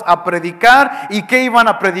encomendados a predicar. ¿Y qué iban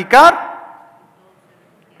a predicar?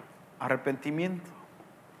 Arrepentimiento.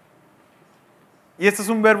 Y este es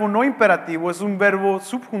un verbo no imperativo, es un verbo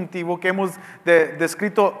subjuntivo que hemos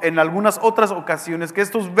descrito en algunas otras ocasiones, que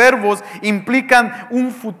estos verbos implican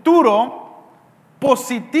un futuro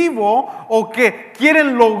positivo o que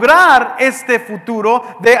quieren lograr este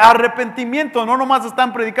futuro de arrepentimiento. No nomás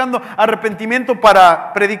están predicando arrepentimiento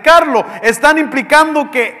para predicarlo, están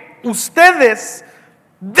implicando que ustedes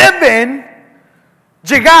deben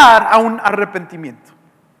llegar a un arrepentimiento.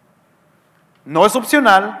 No es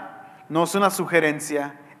opcional. No es una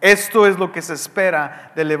sugerencia, esto es lo que se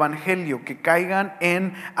espera del Evangelio, que caigan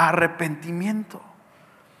en arrepentimiento.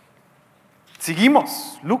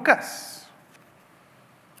 Seguimos, Lucas.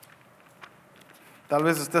 Tal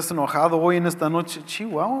vez estés enojado hoy en esta noche.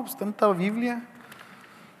 Chihuahua, pues tanta Biblia,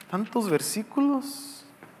 tantos versículos.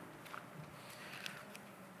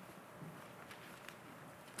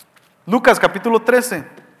 Lucas capítulo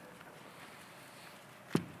 13.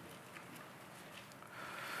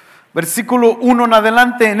 Versículo 1 en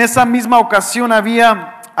adelante. En esa misma ocasión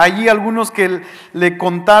había allí algunos que le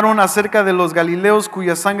contaron acerca de los galileos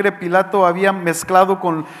cuya sangre Pilato había mezclado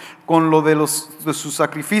con lo de sus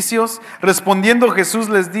sacrificios. Respondiendo Jesús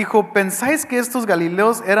les dijo: ¿pensáis que estos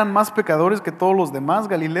galileos eran más pecadores que todos los demás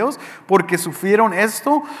galileos porque sufrieron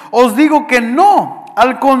esto? Os digo que no,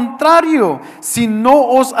 al contrario, si no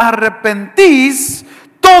os arrepentís,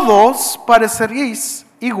 todos pareceréis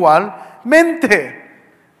igualmente.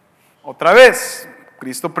 Otra vez,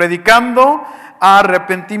 Cristo predicando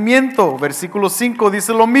arrepentimiento. Versículo 5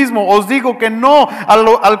 dice lo mismo. Os digo que no,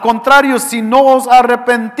 al contrario, si no os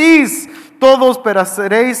arrepentís, todos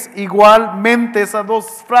pereceréis igualmente. Esas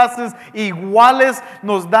dos frases iguales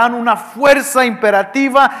nos dan una fuerza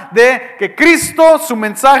imperativa de que Cristo, su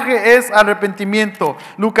mensaje es arrepentimiento.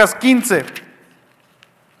 Lucas 15,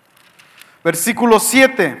 versículo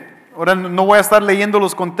 7. Ahora no voy a estar leyendo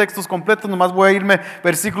los contextos completos, nomás voy a irme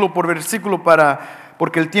versículo por versículo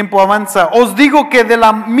porque el tiempo avanza. Os digo que de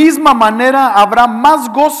la misma manera habrá más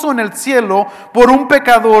gozo en el cielo por un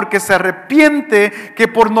pecador que se arrepiente que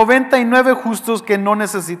por 99 justos que no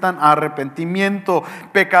necesitan arrepentimiento.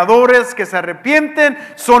 Pecadores que se arrepienten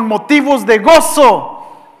son motivos de gozo.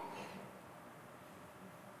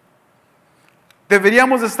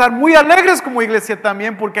 Deberíamos estar muy alegres como iglesia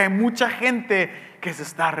también, porque hay mucha gente que se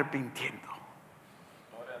está arrepintiendo.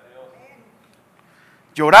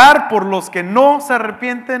 Llorar por los que no se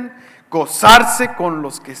arrepienten, gozarse con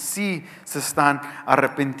los que sí se están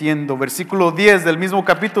arrepintiendo. Versículo 10 del mismo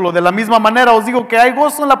capítulo. De la misma manera os digo que hay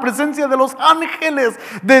gozo en la presencia de los ángeles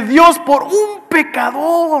de Dios por un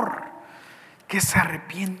pecador que se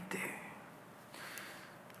arrepiente.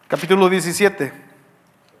 Capítulo 17,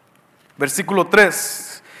 versículo 3.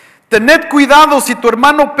 Tened cuidado, si tu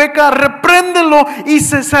hermano peca, repréndelo, y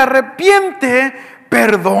si se arrepiente,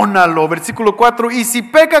 perdónalo. Versículo 4. Y si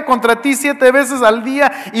peca contra ti 7 veces al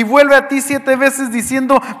día y vuelve a ti 7 veces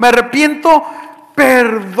diciendo: me arrepiento,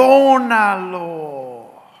 perdónalo.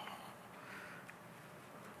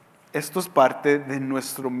 Esto es parte de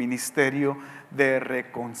nuestro ministerio de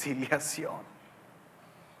reconciliación.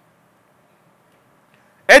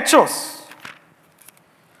 Hechos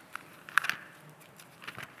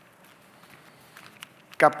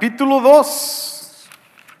capítulo 2.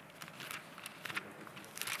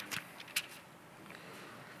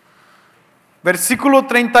 Versículo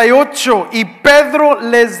 38. Y Pedro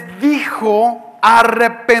les dijo: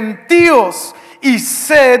 arrepentíos y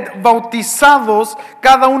sed bautizados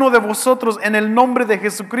cada uno de vosotros en el nombre de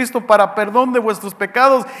Jesucristo para perdón de vuestros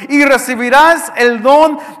pecados, y recibirás el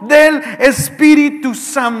don del Espíritu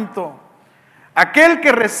Santo. Aquel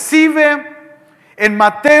que recibe en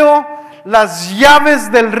Mateo las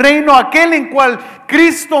llaves del reino, aquel en cual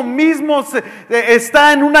Cristo mismo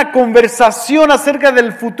está en una conversación acerca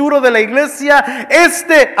del futuro de la iglesia,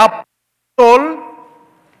 este apóstol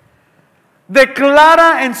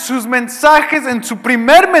declara en sus mensajes, en su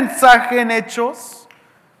primer mensaje en Hechos: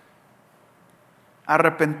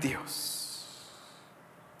 arrepentíos.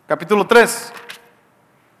 Capítulo 3,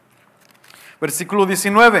 versículo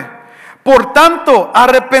 19. Por tanto,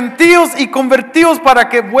 arrepentíos y convertíos para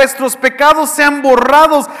que vuestros pecados sean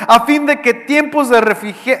borrados, a fin de que tiempos de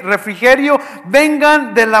refrigerio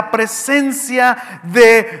vengan de la presencia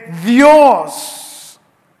de Dios.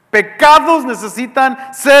 Pecados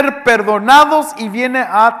necesitan ser perdonados y viene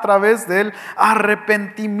a través del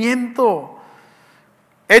arrepentimiento.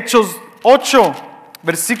 Hechos 8,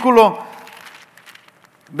 versículo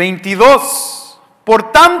 22.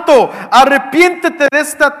 Por tanto, arrepiéntete de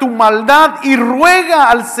esta tu maldad y ruega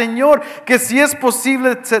al Señor que si es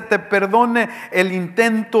posible se te perdone el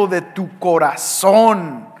intento de tu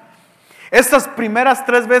corazón. Estas primeras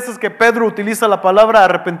 3 veces que Pedro utiliza la palabra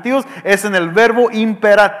arrepentidos es en el verbo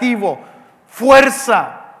imperativo,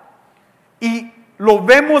 fuerza. Y lo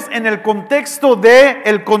vemos en el contexto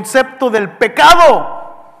del concepto del pecado.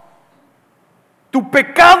 Tu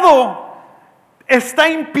pecado está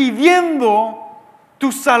impidiendo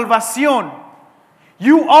tu salvación.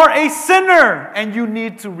 You are a sinner and you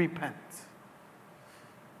need to repent.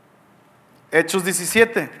 Hechos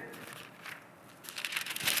 17,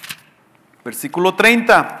 versículo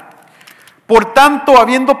 30. Por tanto,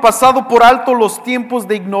 habiendo pasado por alto los tiempos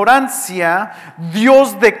de ignorancia,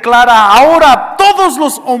 Dios declara ahora a todos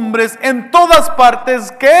los hombres en todas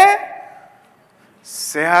partes que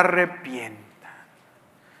se arrepientan.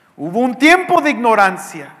 Hubo un tiempo de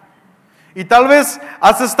ignorancia. Y tal vez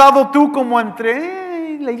has estado tú como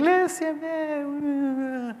entre la iglesia.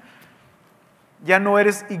 Ya no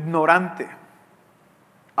eres ignorante.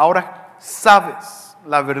 Ahora sabes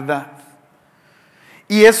la verdad.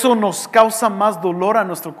 Y eso nos causa más dolor a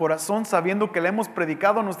nuestro corazón, sabiendo que le hemos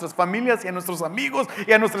predicado a nuestras familias y a nuestros amigos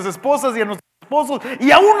y a nuestras esposas y a nuestros esposos.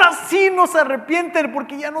 Y aún así no se arrepienten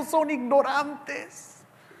porque ya no son ignorantes.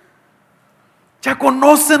 Ya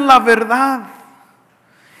conocen la verdad.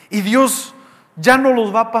 Y Dios ya no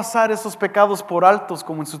los va a pasar esos pecados por altos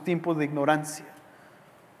como en su tiempo de ignorancia.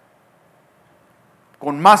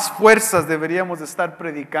 Con más fuerzas deberíamos estar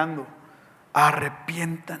predicando.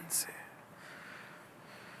 Arrepiéntanse.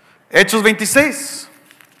 Hechos 26.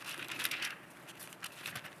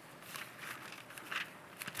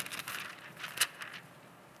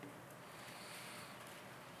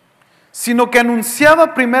 Sino que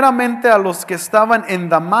anunciaba primeramente a los que estaban en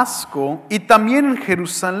Damasco y también en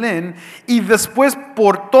Jerusalén y después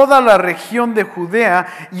por toda la región de Judea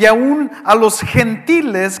y aún a los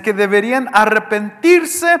gentiles que deberían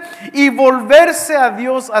arrepentirse y volverse a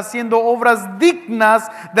Dios haciendo obras dignas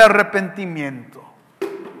de arrepentimiento.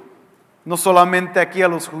 No solamente aquí a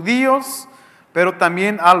los judíos, pero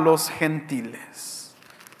también a los gentiles.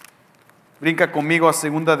 Brinca conmigo a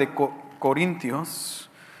 2 de Corintios.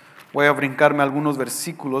 Voy a brincarme algunos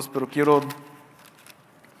versículos, pero quiero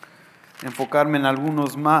enfocarme en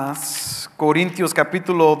algunos más. Corintios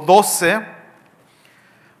capítulo 12,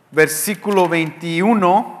 versículo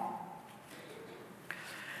 21.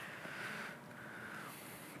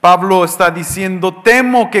 Pablo está diciendo: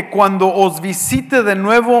 temo que cuando os visite de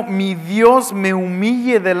nuevo mi Dios me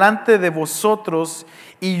humille delante de vosotros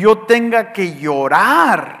y yo tenga que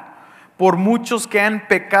llorar por muchos que han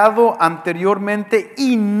pecado anteriormente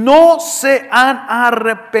y no se han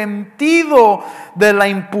arrepentido de la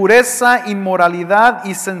impureza, inmoralidad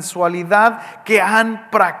y sensualidad que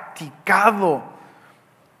han practicado.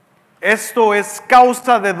 Esto es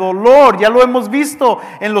causa de dolor, ya lo hemos visto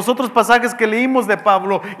en los otros pasajes que leímos de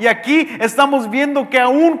Pablo. Y aquí estamos viendo que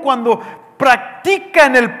aun cuando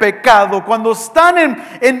practican el pecado, cuando están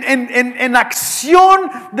en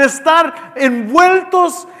acción de estar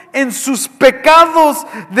envueltos en sus pecados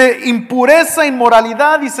de impureza,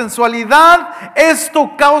 inmoralidad y sensualidad,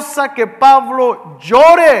 esto causa que Pablo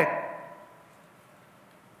llore.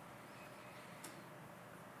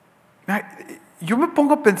 Yo me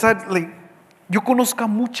pongo a pensar, yo conozco a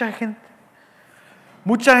mucha gente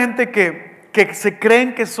que se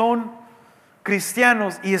creen que son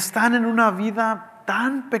cristianos y están en una vida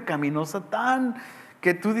tan pecaminosa, tan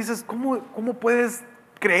que tú dices, ¿cómo puedes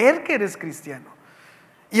creer que eres cristiano?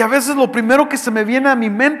 Y a veces lo primero que se me viene a mi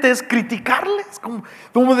mente es criticarles,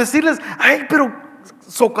 como decirles, ay, pero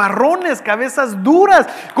socarrones, cabezas duras,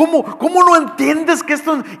 ¿cómo no entiendes que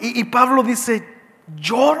esto? Y Pablo dice,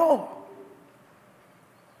 lloro,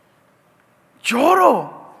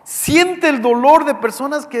 siente el dolor de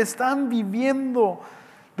personas que están viviendo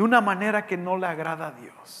de una manera que no le agrada a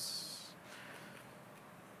Dios.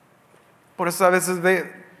 Por eso a veces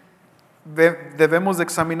debemos de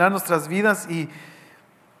examinar nuestras vidas y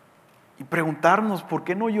preguntarnos, ¿por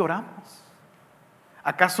qué no lloramos?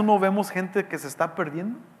 ¿Acaso no vemos gente que se está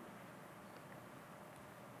perdiendo?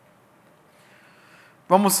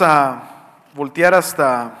 Vamos a voltear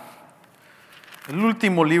hasta el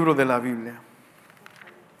último libro de la Biblia.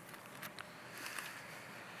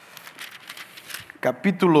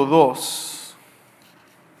 Capítulo 2.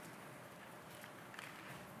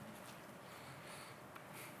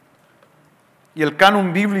 Y el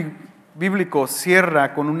canon bíblico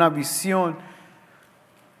cierra con una visión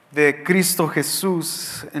de Cristo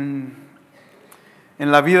Jesús en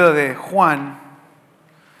en la vida de Juan,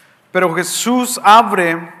 pero Jesús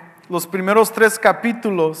abre los primeros 3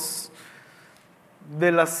 capítulos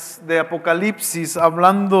de Apocalipsis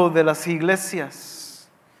hablando de las iglesias.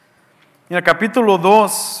 En el capítulo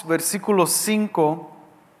 2, versículo 5,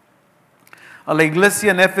 a la iglesia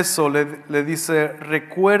en Éfeso le dice: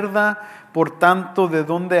 recuerda por tanto de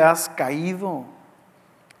dónde has caído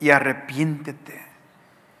y arrepiéntete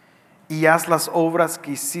y haz las obras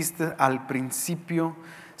que hiciste al principio.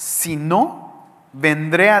 Si no,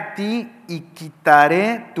 vendré a ti y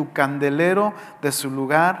quitaré tu candelero de su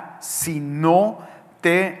lugar si no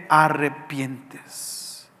te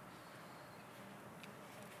arrepientes.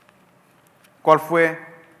 ¿Cuál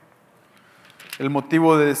fue el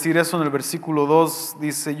motivo de decir eso? En el versículo 2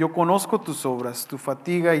 dice: yo conozco tus obras, tu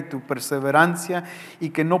fatiga y tu perseverancia,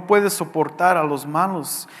 y que no puedes soportar a los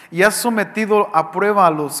malos, y has sometido a prueba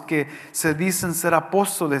a los que se dicen ser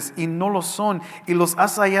apóstoles y no lo son, y los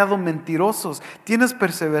has hallado mentirosos. Tienes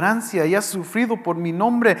perseverancia y has sufrido por mi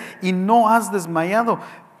nombre y no has desmayado.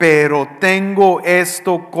 Pero tengo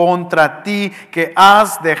esto contra ti, que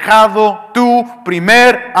has dejado tu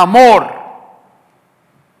primer amor.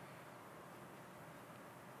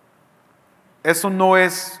 Eso no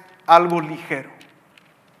es algo ligero.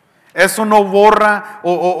 Eso no borra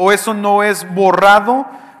o eso no es borrado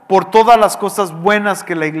por todas las cosas buenas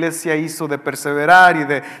que la iglesia hizo de perseverar y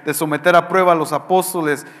de someter a prueba a los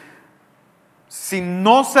apóstoles. Si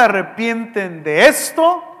no se arrepienten de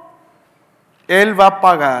esto, Él va a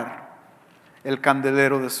pagar el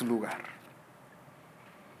candelero de su lugar.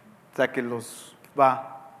 O sea que los va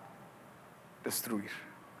a destruir.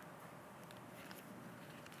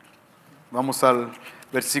 Vamos al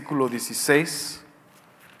versículo 16.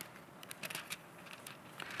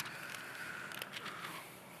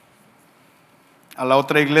 A la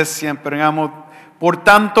otra iglesia en Pérgamo: por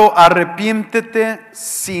tanto, arrepiéntete,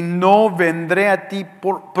 si no vendré a ti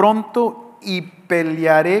pronto y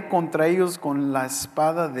pelearé contra ellos con la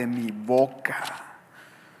espada de mi boca,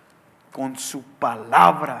 con su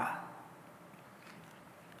palabra.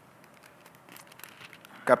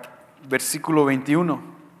 Versículo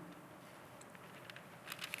 21.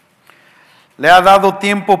 Le ha dado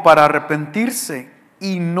tiempo para arrepentirse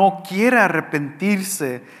y no quiere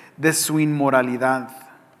arrepentirse de su inmoralidad.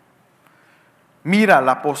 Mira,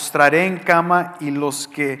 la postraré en cama y los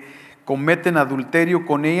que cometen adulterio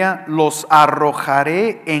con ella los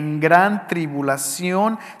arrojaré en gran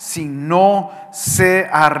tribulación si no se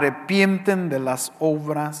arrepienten de las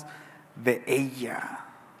obras de ella.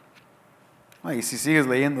 Y si sigues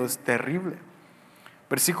leyendo es terrible.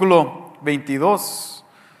 Versículo 22.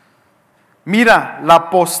 Mira, la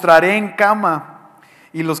postraré en cama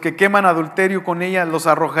y los que queman adulterio con ella los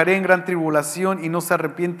arrojaré en gran tribulación y no se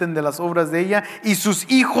arrepienten de las obras de ella, y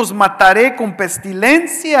sus hijos mataré con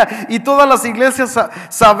pestilencia, y todas las iglesias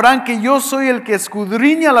sabrán que yo soy el que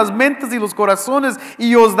escudriña las mentes y los corazones,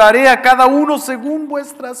 y os daré a cada uno según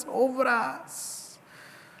vuestras obras.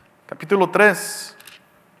 Capítulo 3.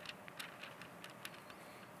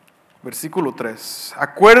 Versículo 3.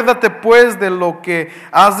 Acuérdate pues de lo que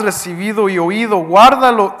has recibido y oído,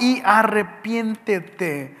 guárdalo y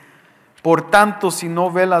arrepiéntete. Por tanto, si no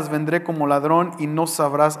velas, vendré como ladrón y no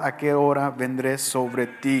sabrás a qué hora vendré sobre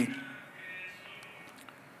ti.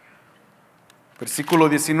 Versículo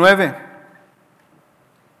 19.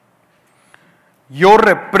 Yo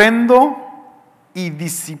reprendo y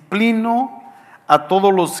disciplino a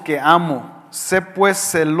todos los que amo. Sé pues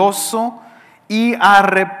celoso y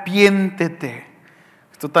arrepiéntete.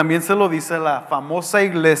 Esto también se lo dice la famosa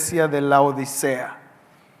iglesia de la Odisea.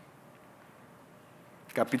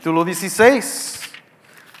 Capítulo 16.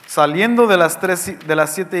 Saliendo de las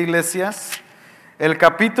 7 iglesias, el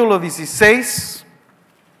capítulo 16,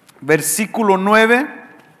 versículo 9.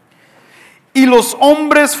 Y los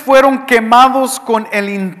hombres fueron quemados con el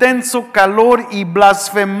intenso calor y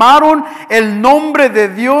blasfemaron el nombre de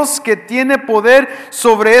Dios que tiene poder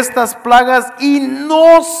sobre estas plagas y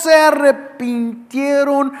no se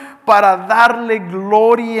arrepintieron para darle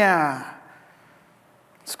gloria.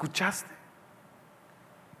 ¿Escuchaste?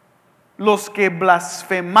 Los que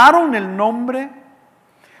blasfemaron el nombre,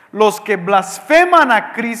 los que blasfeman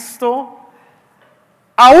a Cristo,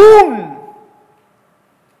 aún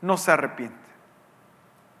no se arrepienten.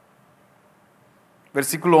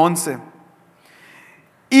 Versículo 11.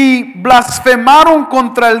 Y blasfemaron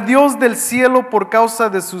contra el Dios del cielo por causa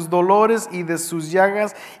de sus dolores y de sus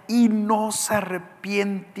llagas, y no se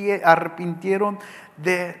arrepintieron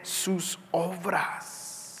de sus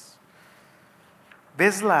obras.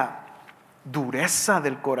 ¿Ves dureza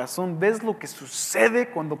del corazón. ¿Ves lo que sucede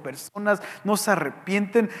cuando personas no se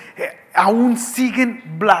arrepienten? Aún siguen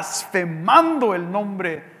blasfemando el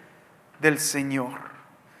nombre del Señor.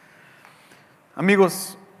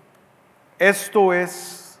 Amigos, esto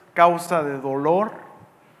es causa de dolor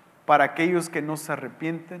para aquellos que no se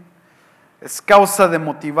arrepienten. Es causa de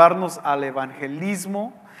motivarnos al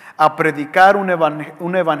evangelismo, a predicar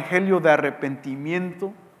un evangelio de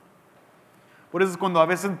arrepentimiento. Por eso es cuando a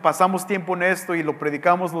veces pasamos tiempo en esto y lo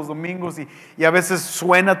predicamos los domingos y a veces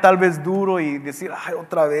suena tal vez duro y decir, ay,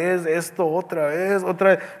 otra vez esto, otra vez.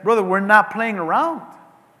 Brother, we're not playing around.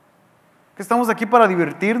 Que estamos aquí para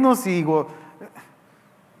divertirnos y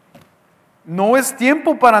no es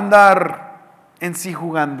tiempo para andar en sí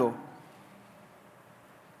jugando.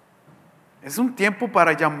 Es un tiempo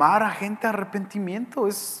para llamar a gente a arrepentimiento.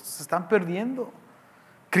 Se están perdiendo.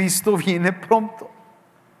 Cristo viene pronto.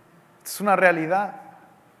 Es una realidad.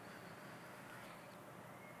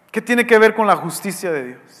 ¿Qué tiene que ver con la justicia de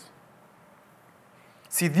Dios?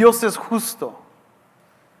 Si Dios es justo,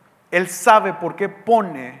 Él sabe por qué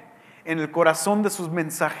pone en el corazón de sus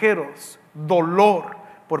mensajeros dolor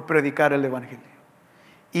por predicar el evangelio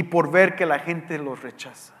y por ver que la gente los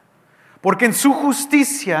rechaza. Porque en su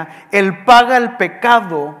justicia Él paga el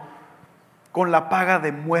pecado con la paga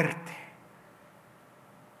de muerte.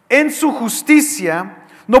 En su justicia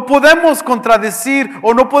no podemos contradecir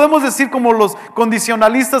o no podemos decir como los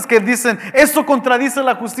condicionalistas que dicen esto contradice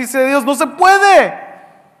la justicia de Dios. No se puede,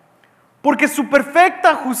 porque su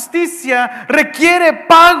perfecta justicia requiere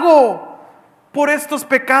pago por estos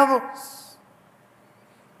pecados.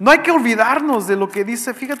 No hay que olvidarnos de lo que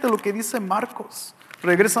dice, fíjate lo que dice Marcos.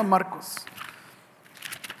 Regresa a Marcos.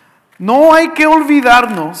 No hay que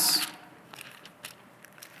olvidarnos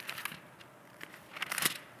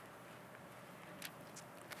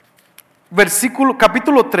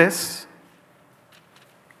capítulo 3,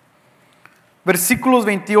 versículos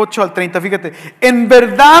 28 al 30, fíjate. En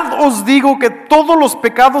verdad os digo que todos los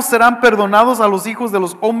pecados serán perdonados a los hijos de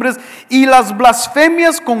los hombres y las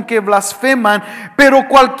blasfemias con que blasfeman, pero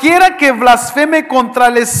cualquiera que blasfeme contra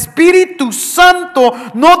el Espíritu Santo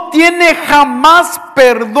no tiene jamás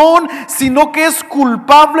perdón, sino que es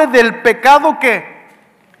culpable del pecado que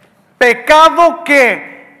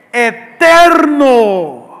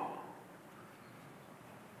eterno.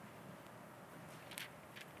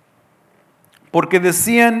 Porque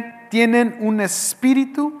decían, tienen un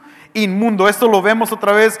espíritu inmundo. Esto lo vemos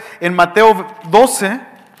otra vez en Mateo 12.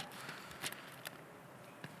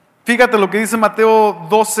 Fíjate lo que dice Mateo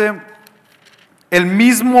 12. El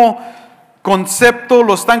mismo concepto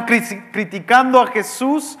lo están criticando a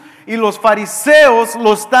Jesús y los fariseos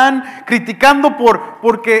lo están criticando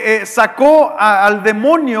porque sacó al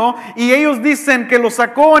demonio y ellos dicen que lo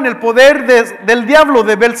sacó en el poder del diablo,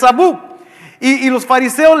 de Belzabú. Y los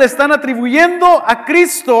fariseos le están atribuyendo a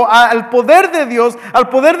Cristo, al poder de Dios, al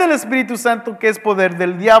poder del Espíritu Santo, que es poder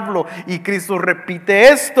del diablo. Y Cristo repite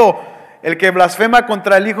esto: el que blasfema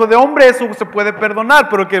contra el Hijo de Hombre, eso se puede perdonar,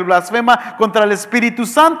 pero el que blasfema contra el Espíritu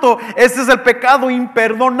Santo, ese es el pecado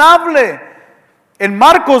imperdonable. En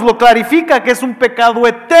Marcos lo clarifica que es un pecado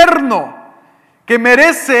eterno, que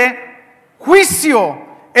merece juicio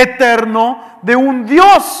eterno de un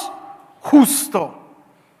Dios justo.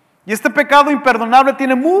 Y este pecado imperdonable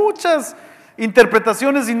tiene muchas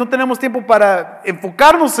interpretaciones y no tenemos tiempo para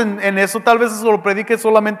enfocarnos en eso. Tal vez eso lo predique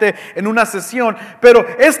solamente en una sesión. Pero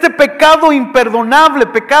este pecado imperdonable,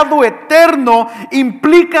 pecado eterno,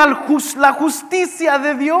 implica la justicia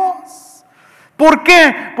de Dios. ¿Por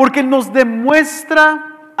qué? Porque nos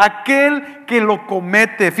demuestra aquel que lo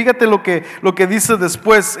comete. Fíjate lo que dice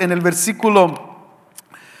después en el versículo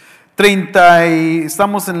 30,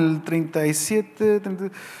 estamos en el 37,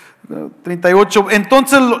 38.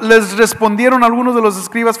 Entonces les respondieron algunos de los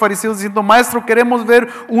escribas fariseos diciendo: Maestro, queremos ver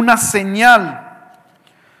una señal.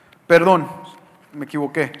 Perdón, me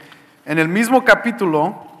equivoqué. En el mismo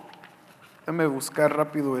capítulo, déjame buscar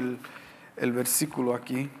rápido el versículo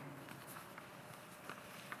aquí.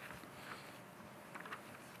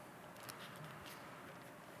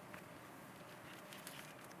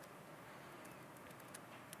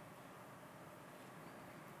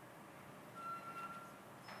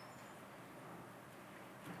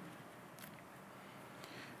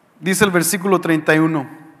 Dice el versículo 31: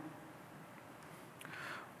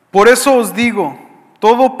 Por eso os digo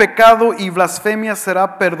Todo pecado y blasfemia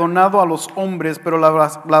será perdonado a los hombres, pero la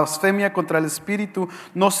blasfemia contra el Espíritu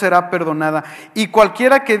no será perdonada. Y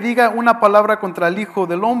cualquiera que diga una palabra contra el Hijo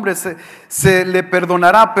del Hombre se le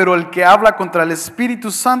perdonará, pero el que habla contra el Espíritu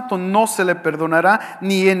Santo no se le perdonará,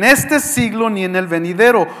 ni en este siglo ni en el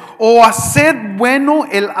venidero. O haced bueno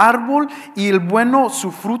el árbol y el bueno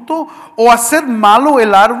su fruto, o haced malo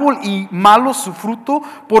el árbol y malo su fruto,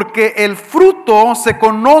 porque el fruto se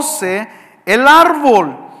conoce el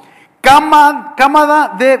árbol.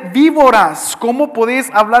 Cámara de víboras, ¿cómo podéis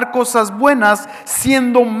hablar cosas buenas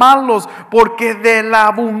siendo malos? Porque de la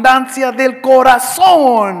abundancia del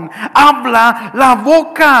corazón habla la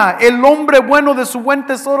boca. El hombre bueno de su buen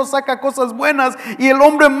tesoro saca cosas buenas, y el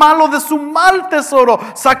hombre malo de su mal tesoro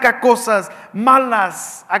saca cosas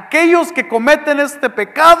malas. Aquellos que cometen este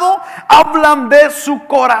pecado hablan de su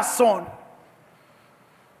corazón.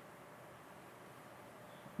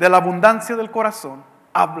 De la abundancia del corazón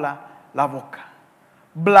habla la boca.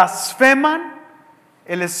 Blasfeman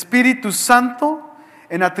el Espíritu Santo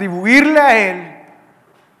en atribuirle a Él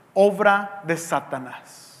obra de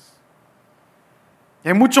Satanás. Y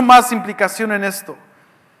hay mucho más implicación en esto,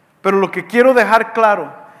 pero lo que quiero dejar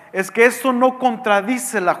claro es que esto no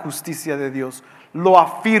contradice la justicia de Dios, lo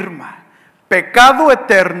afirma. Pecado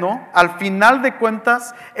eterno, al final de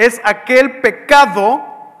cuentas, es aquel pecado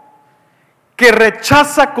que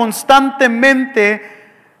rechaza constantemente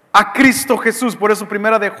a Cristo Jesús. Por eso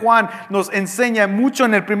Primera de Juan nos enseña mucho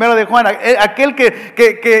en el Primera de Juan, aquel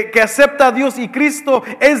que acepta a Dios y Cristo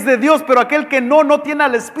es de Dios, pero aquel que no tiene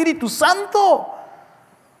al Espíritu Santo.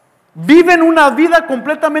 Viven una vida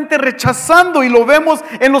completamente rechazando, y lo vemos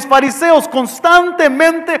en los fariseos,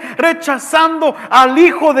 constantemente rechazando al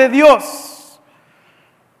Hijo de Dios,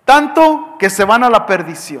 tanto que se van a la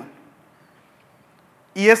perdición.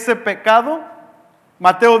 Y ese pecado,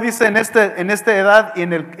 Mateo dice en esta edad y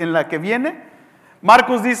en la que viene,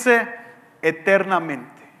 Marcos dice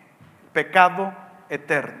eternamente, pecado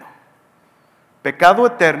eterno. Pecado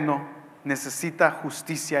eterno necesita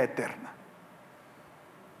justicia eterna.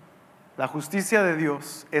 La justicia de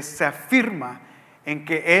Dios se afirma en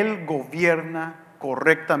que Él gobierna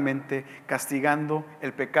correctamente, castigando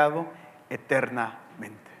el pecado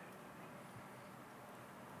eternamente.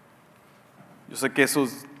 Yo sé que eso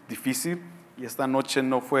es difícil y esta noche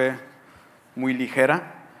no fue muy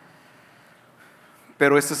ligera,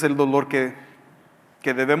 pero ese es el dolor que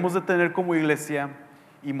debemos de tener como iglesia,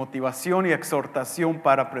 y motivación y exhortación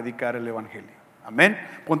para predicar el Evangelio. Amén.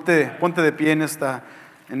 Ponte de pie en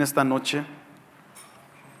esta noche.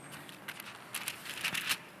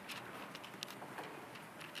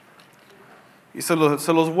 Y se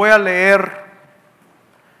los voy a leer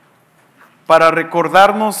para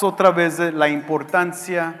recordarnos otra vez de la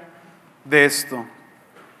importancia de esto.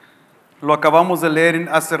 Lo acabamos de leer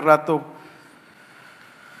hace rato.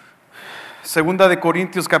 Segunda de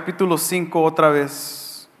Corintios capítulo 5 otra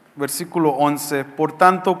vez, versículo 11. Por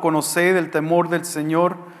tanto, conoced el temor del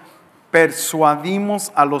Señor,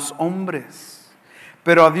 persuadimos a los hombres,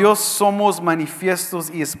 pero a Dios somos manifiestos,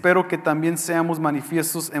 y espero que también seamos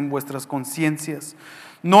manifiestos en vuestras conciencias.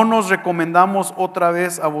 No nos recomendamos otra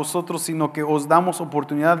vez a vosotros, sino que os damos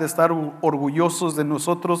oportunidad de estar orgullosos de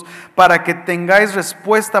nosotros, para que tengáis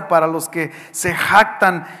respuesta para los que se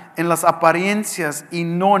jactan en las apariencias y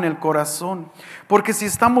no en el corazón. Porque si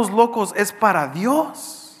estamos locos es para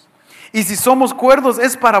Dios, y si somos cuerdos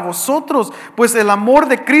es para vosotros, pues el amor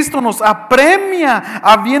de Cristo nos apremia,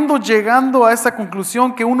 habiendo llegado a esa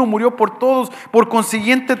conclusión que uno murió por todos, por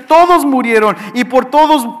consiguiente todos murieron, y por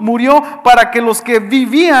todos murió, para que los que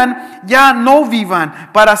vivían ya no vivan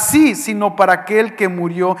para sí, sino para aquel que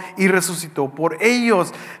murió y resucitó por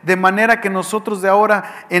ellos. De manera que nosotros de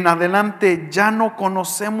ahora en adelante ya no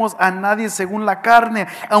conocemos a nadie según la carne,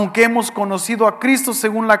 aunque hemos conocido a Cristo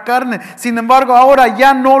según la carne. Sin embargo, ahora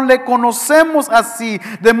ya no le conocemos así,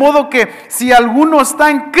 de modo que si alguno está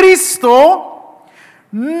en Cristo,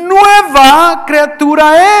 nueva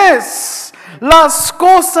criatura es. Las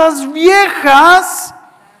cosas viejas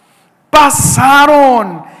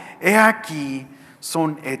pasaron, he aquí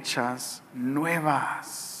son hechas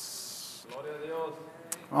nuevas. Gloria a Dios.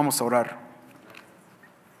 Vamos a orar.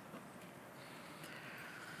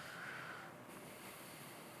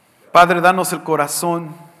 Padre, danos el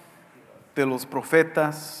corazón de los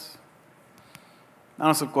profetas.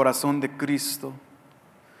 Danos el corazón de Cristo.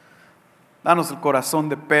 Danos el corazón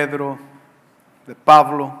de Pedro, de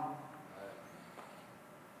Pablo,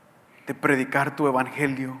 de predicar tu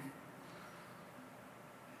evangelio.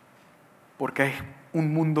 Porque hay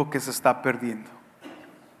un mundo que se está perdiendo.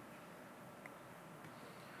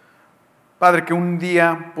 Padre, que un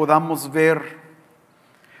día podamos ver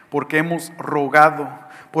porque hemos rogado,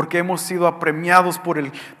 porque hemos sido apremiados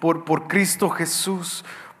por Cristo Jesús,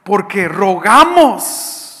 porque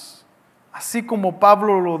rogamos, así como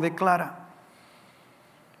Pablo lo declara.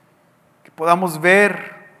 Que podamos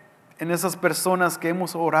ver en esas personas que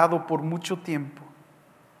hemos orado por mucho tiempo,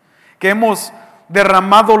 que hemos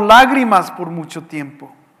derramado lágrimas por mucho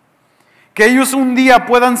tiempo, que ellos un día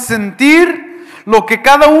puedan sentir lo que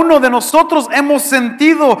cada uno de nosotros hemos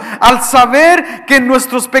sentido al saber que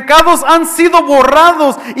nuestros pecados han sido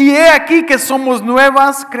borrados y he aquí que somos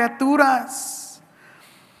nuevas criaturas.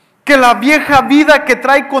 Que la vieja vida que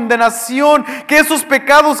trae condenación, que esos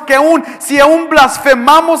pecados que si aún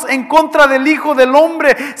blasfemamos en contra del Hijo del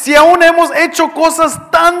Hombre, si aún hemos hecho cosas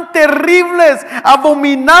tan terribles,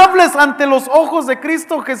 abominables ante los ojos de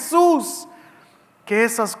Cristo Jesús, que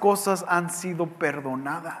esas cosas han sido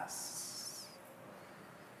perdonadas.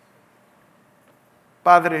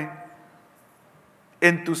 Padre,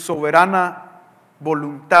 en tu soberana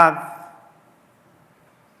voluntad,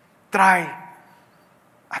 trae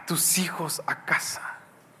a tus hijos a casa.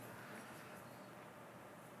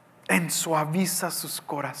 Ensuaviza sus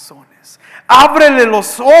corazones. Ábrele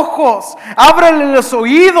los ojos, ábrele los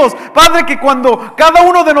oídos. Padre, que cuando cada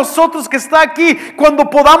uno de nosotros que está aquí, cuando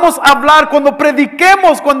podamos hablar, cuando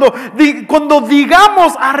prediquemos, cuando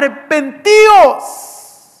digamos arrepentíos,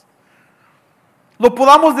 lo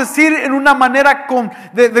podamos decir en una manera con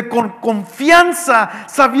confianza,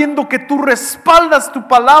 sabiendo que tú respaldas tu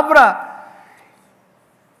palabra.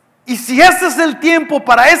 Y si ese es el tiempo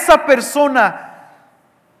para esa persona,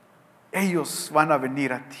 ellos van a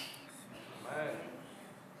venir a ti.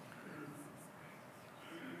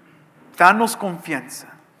 Danos confianza,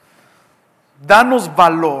 danos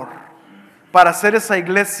valor para ser esa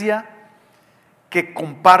iglesia que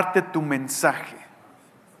comparte tu mensaje.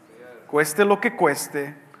 Cueste lo que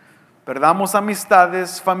cueste, perdamos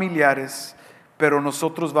amistades familiares, pero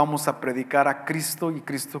nosotros vamos a predicar a Cristo y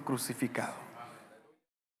Cristo crucificado.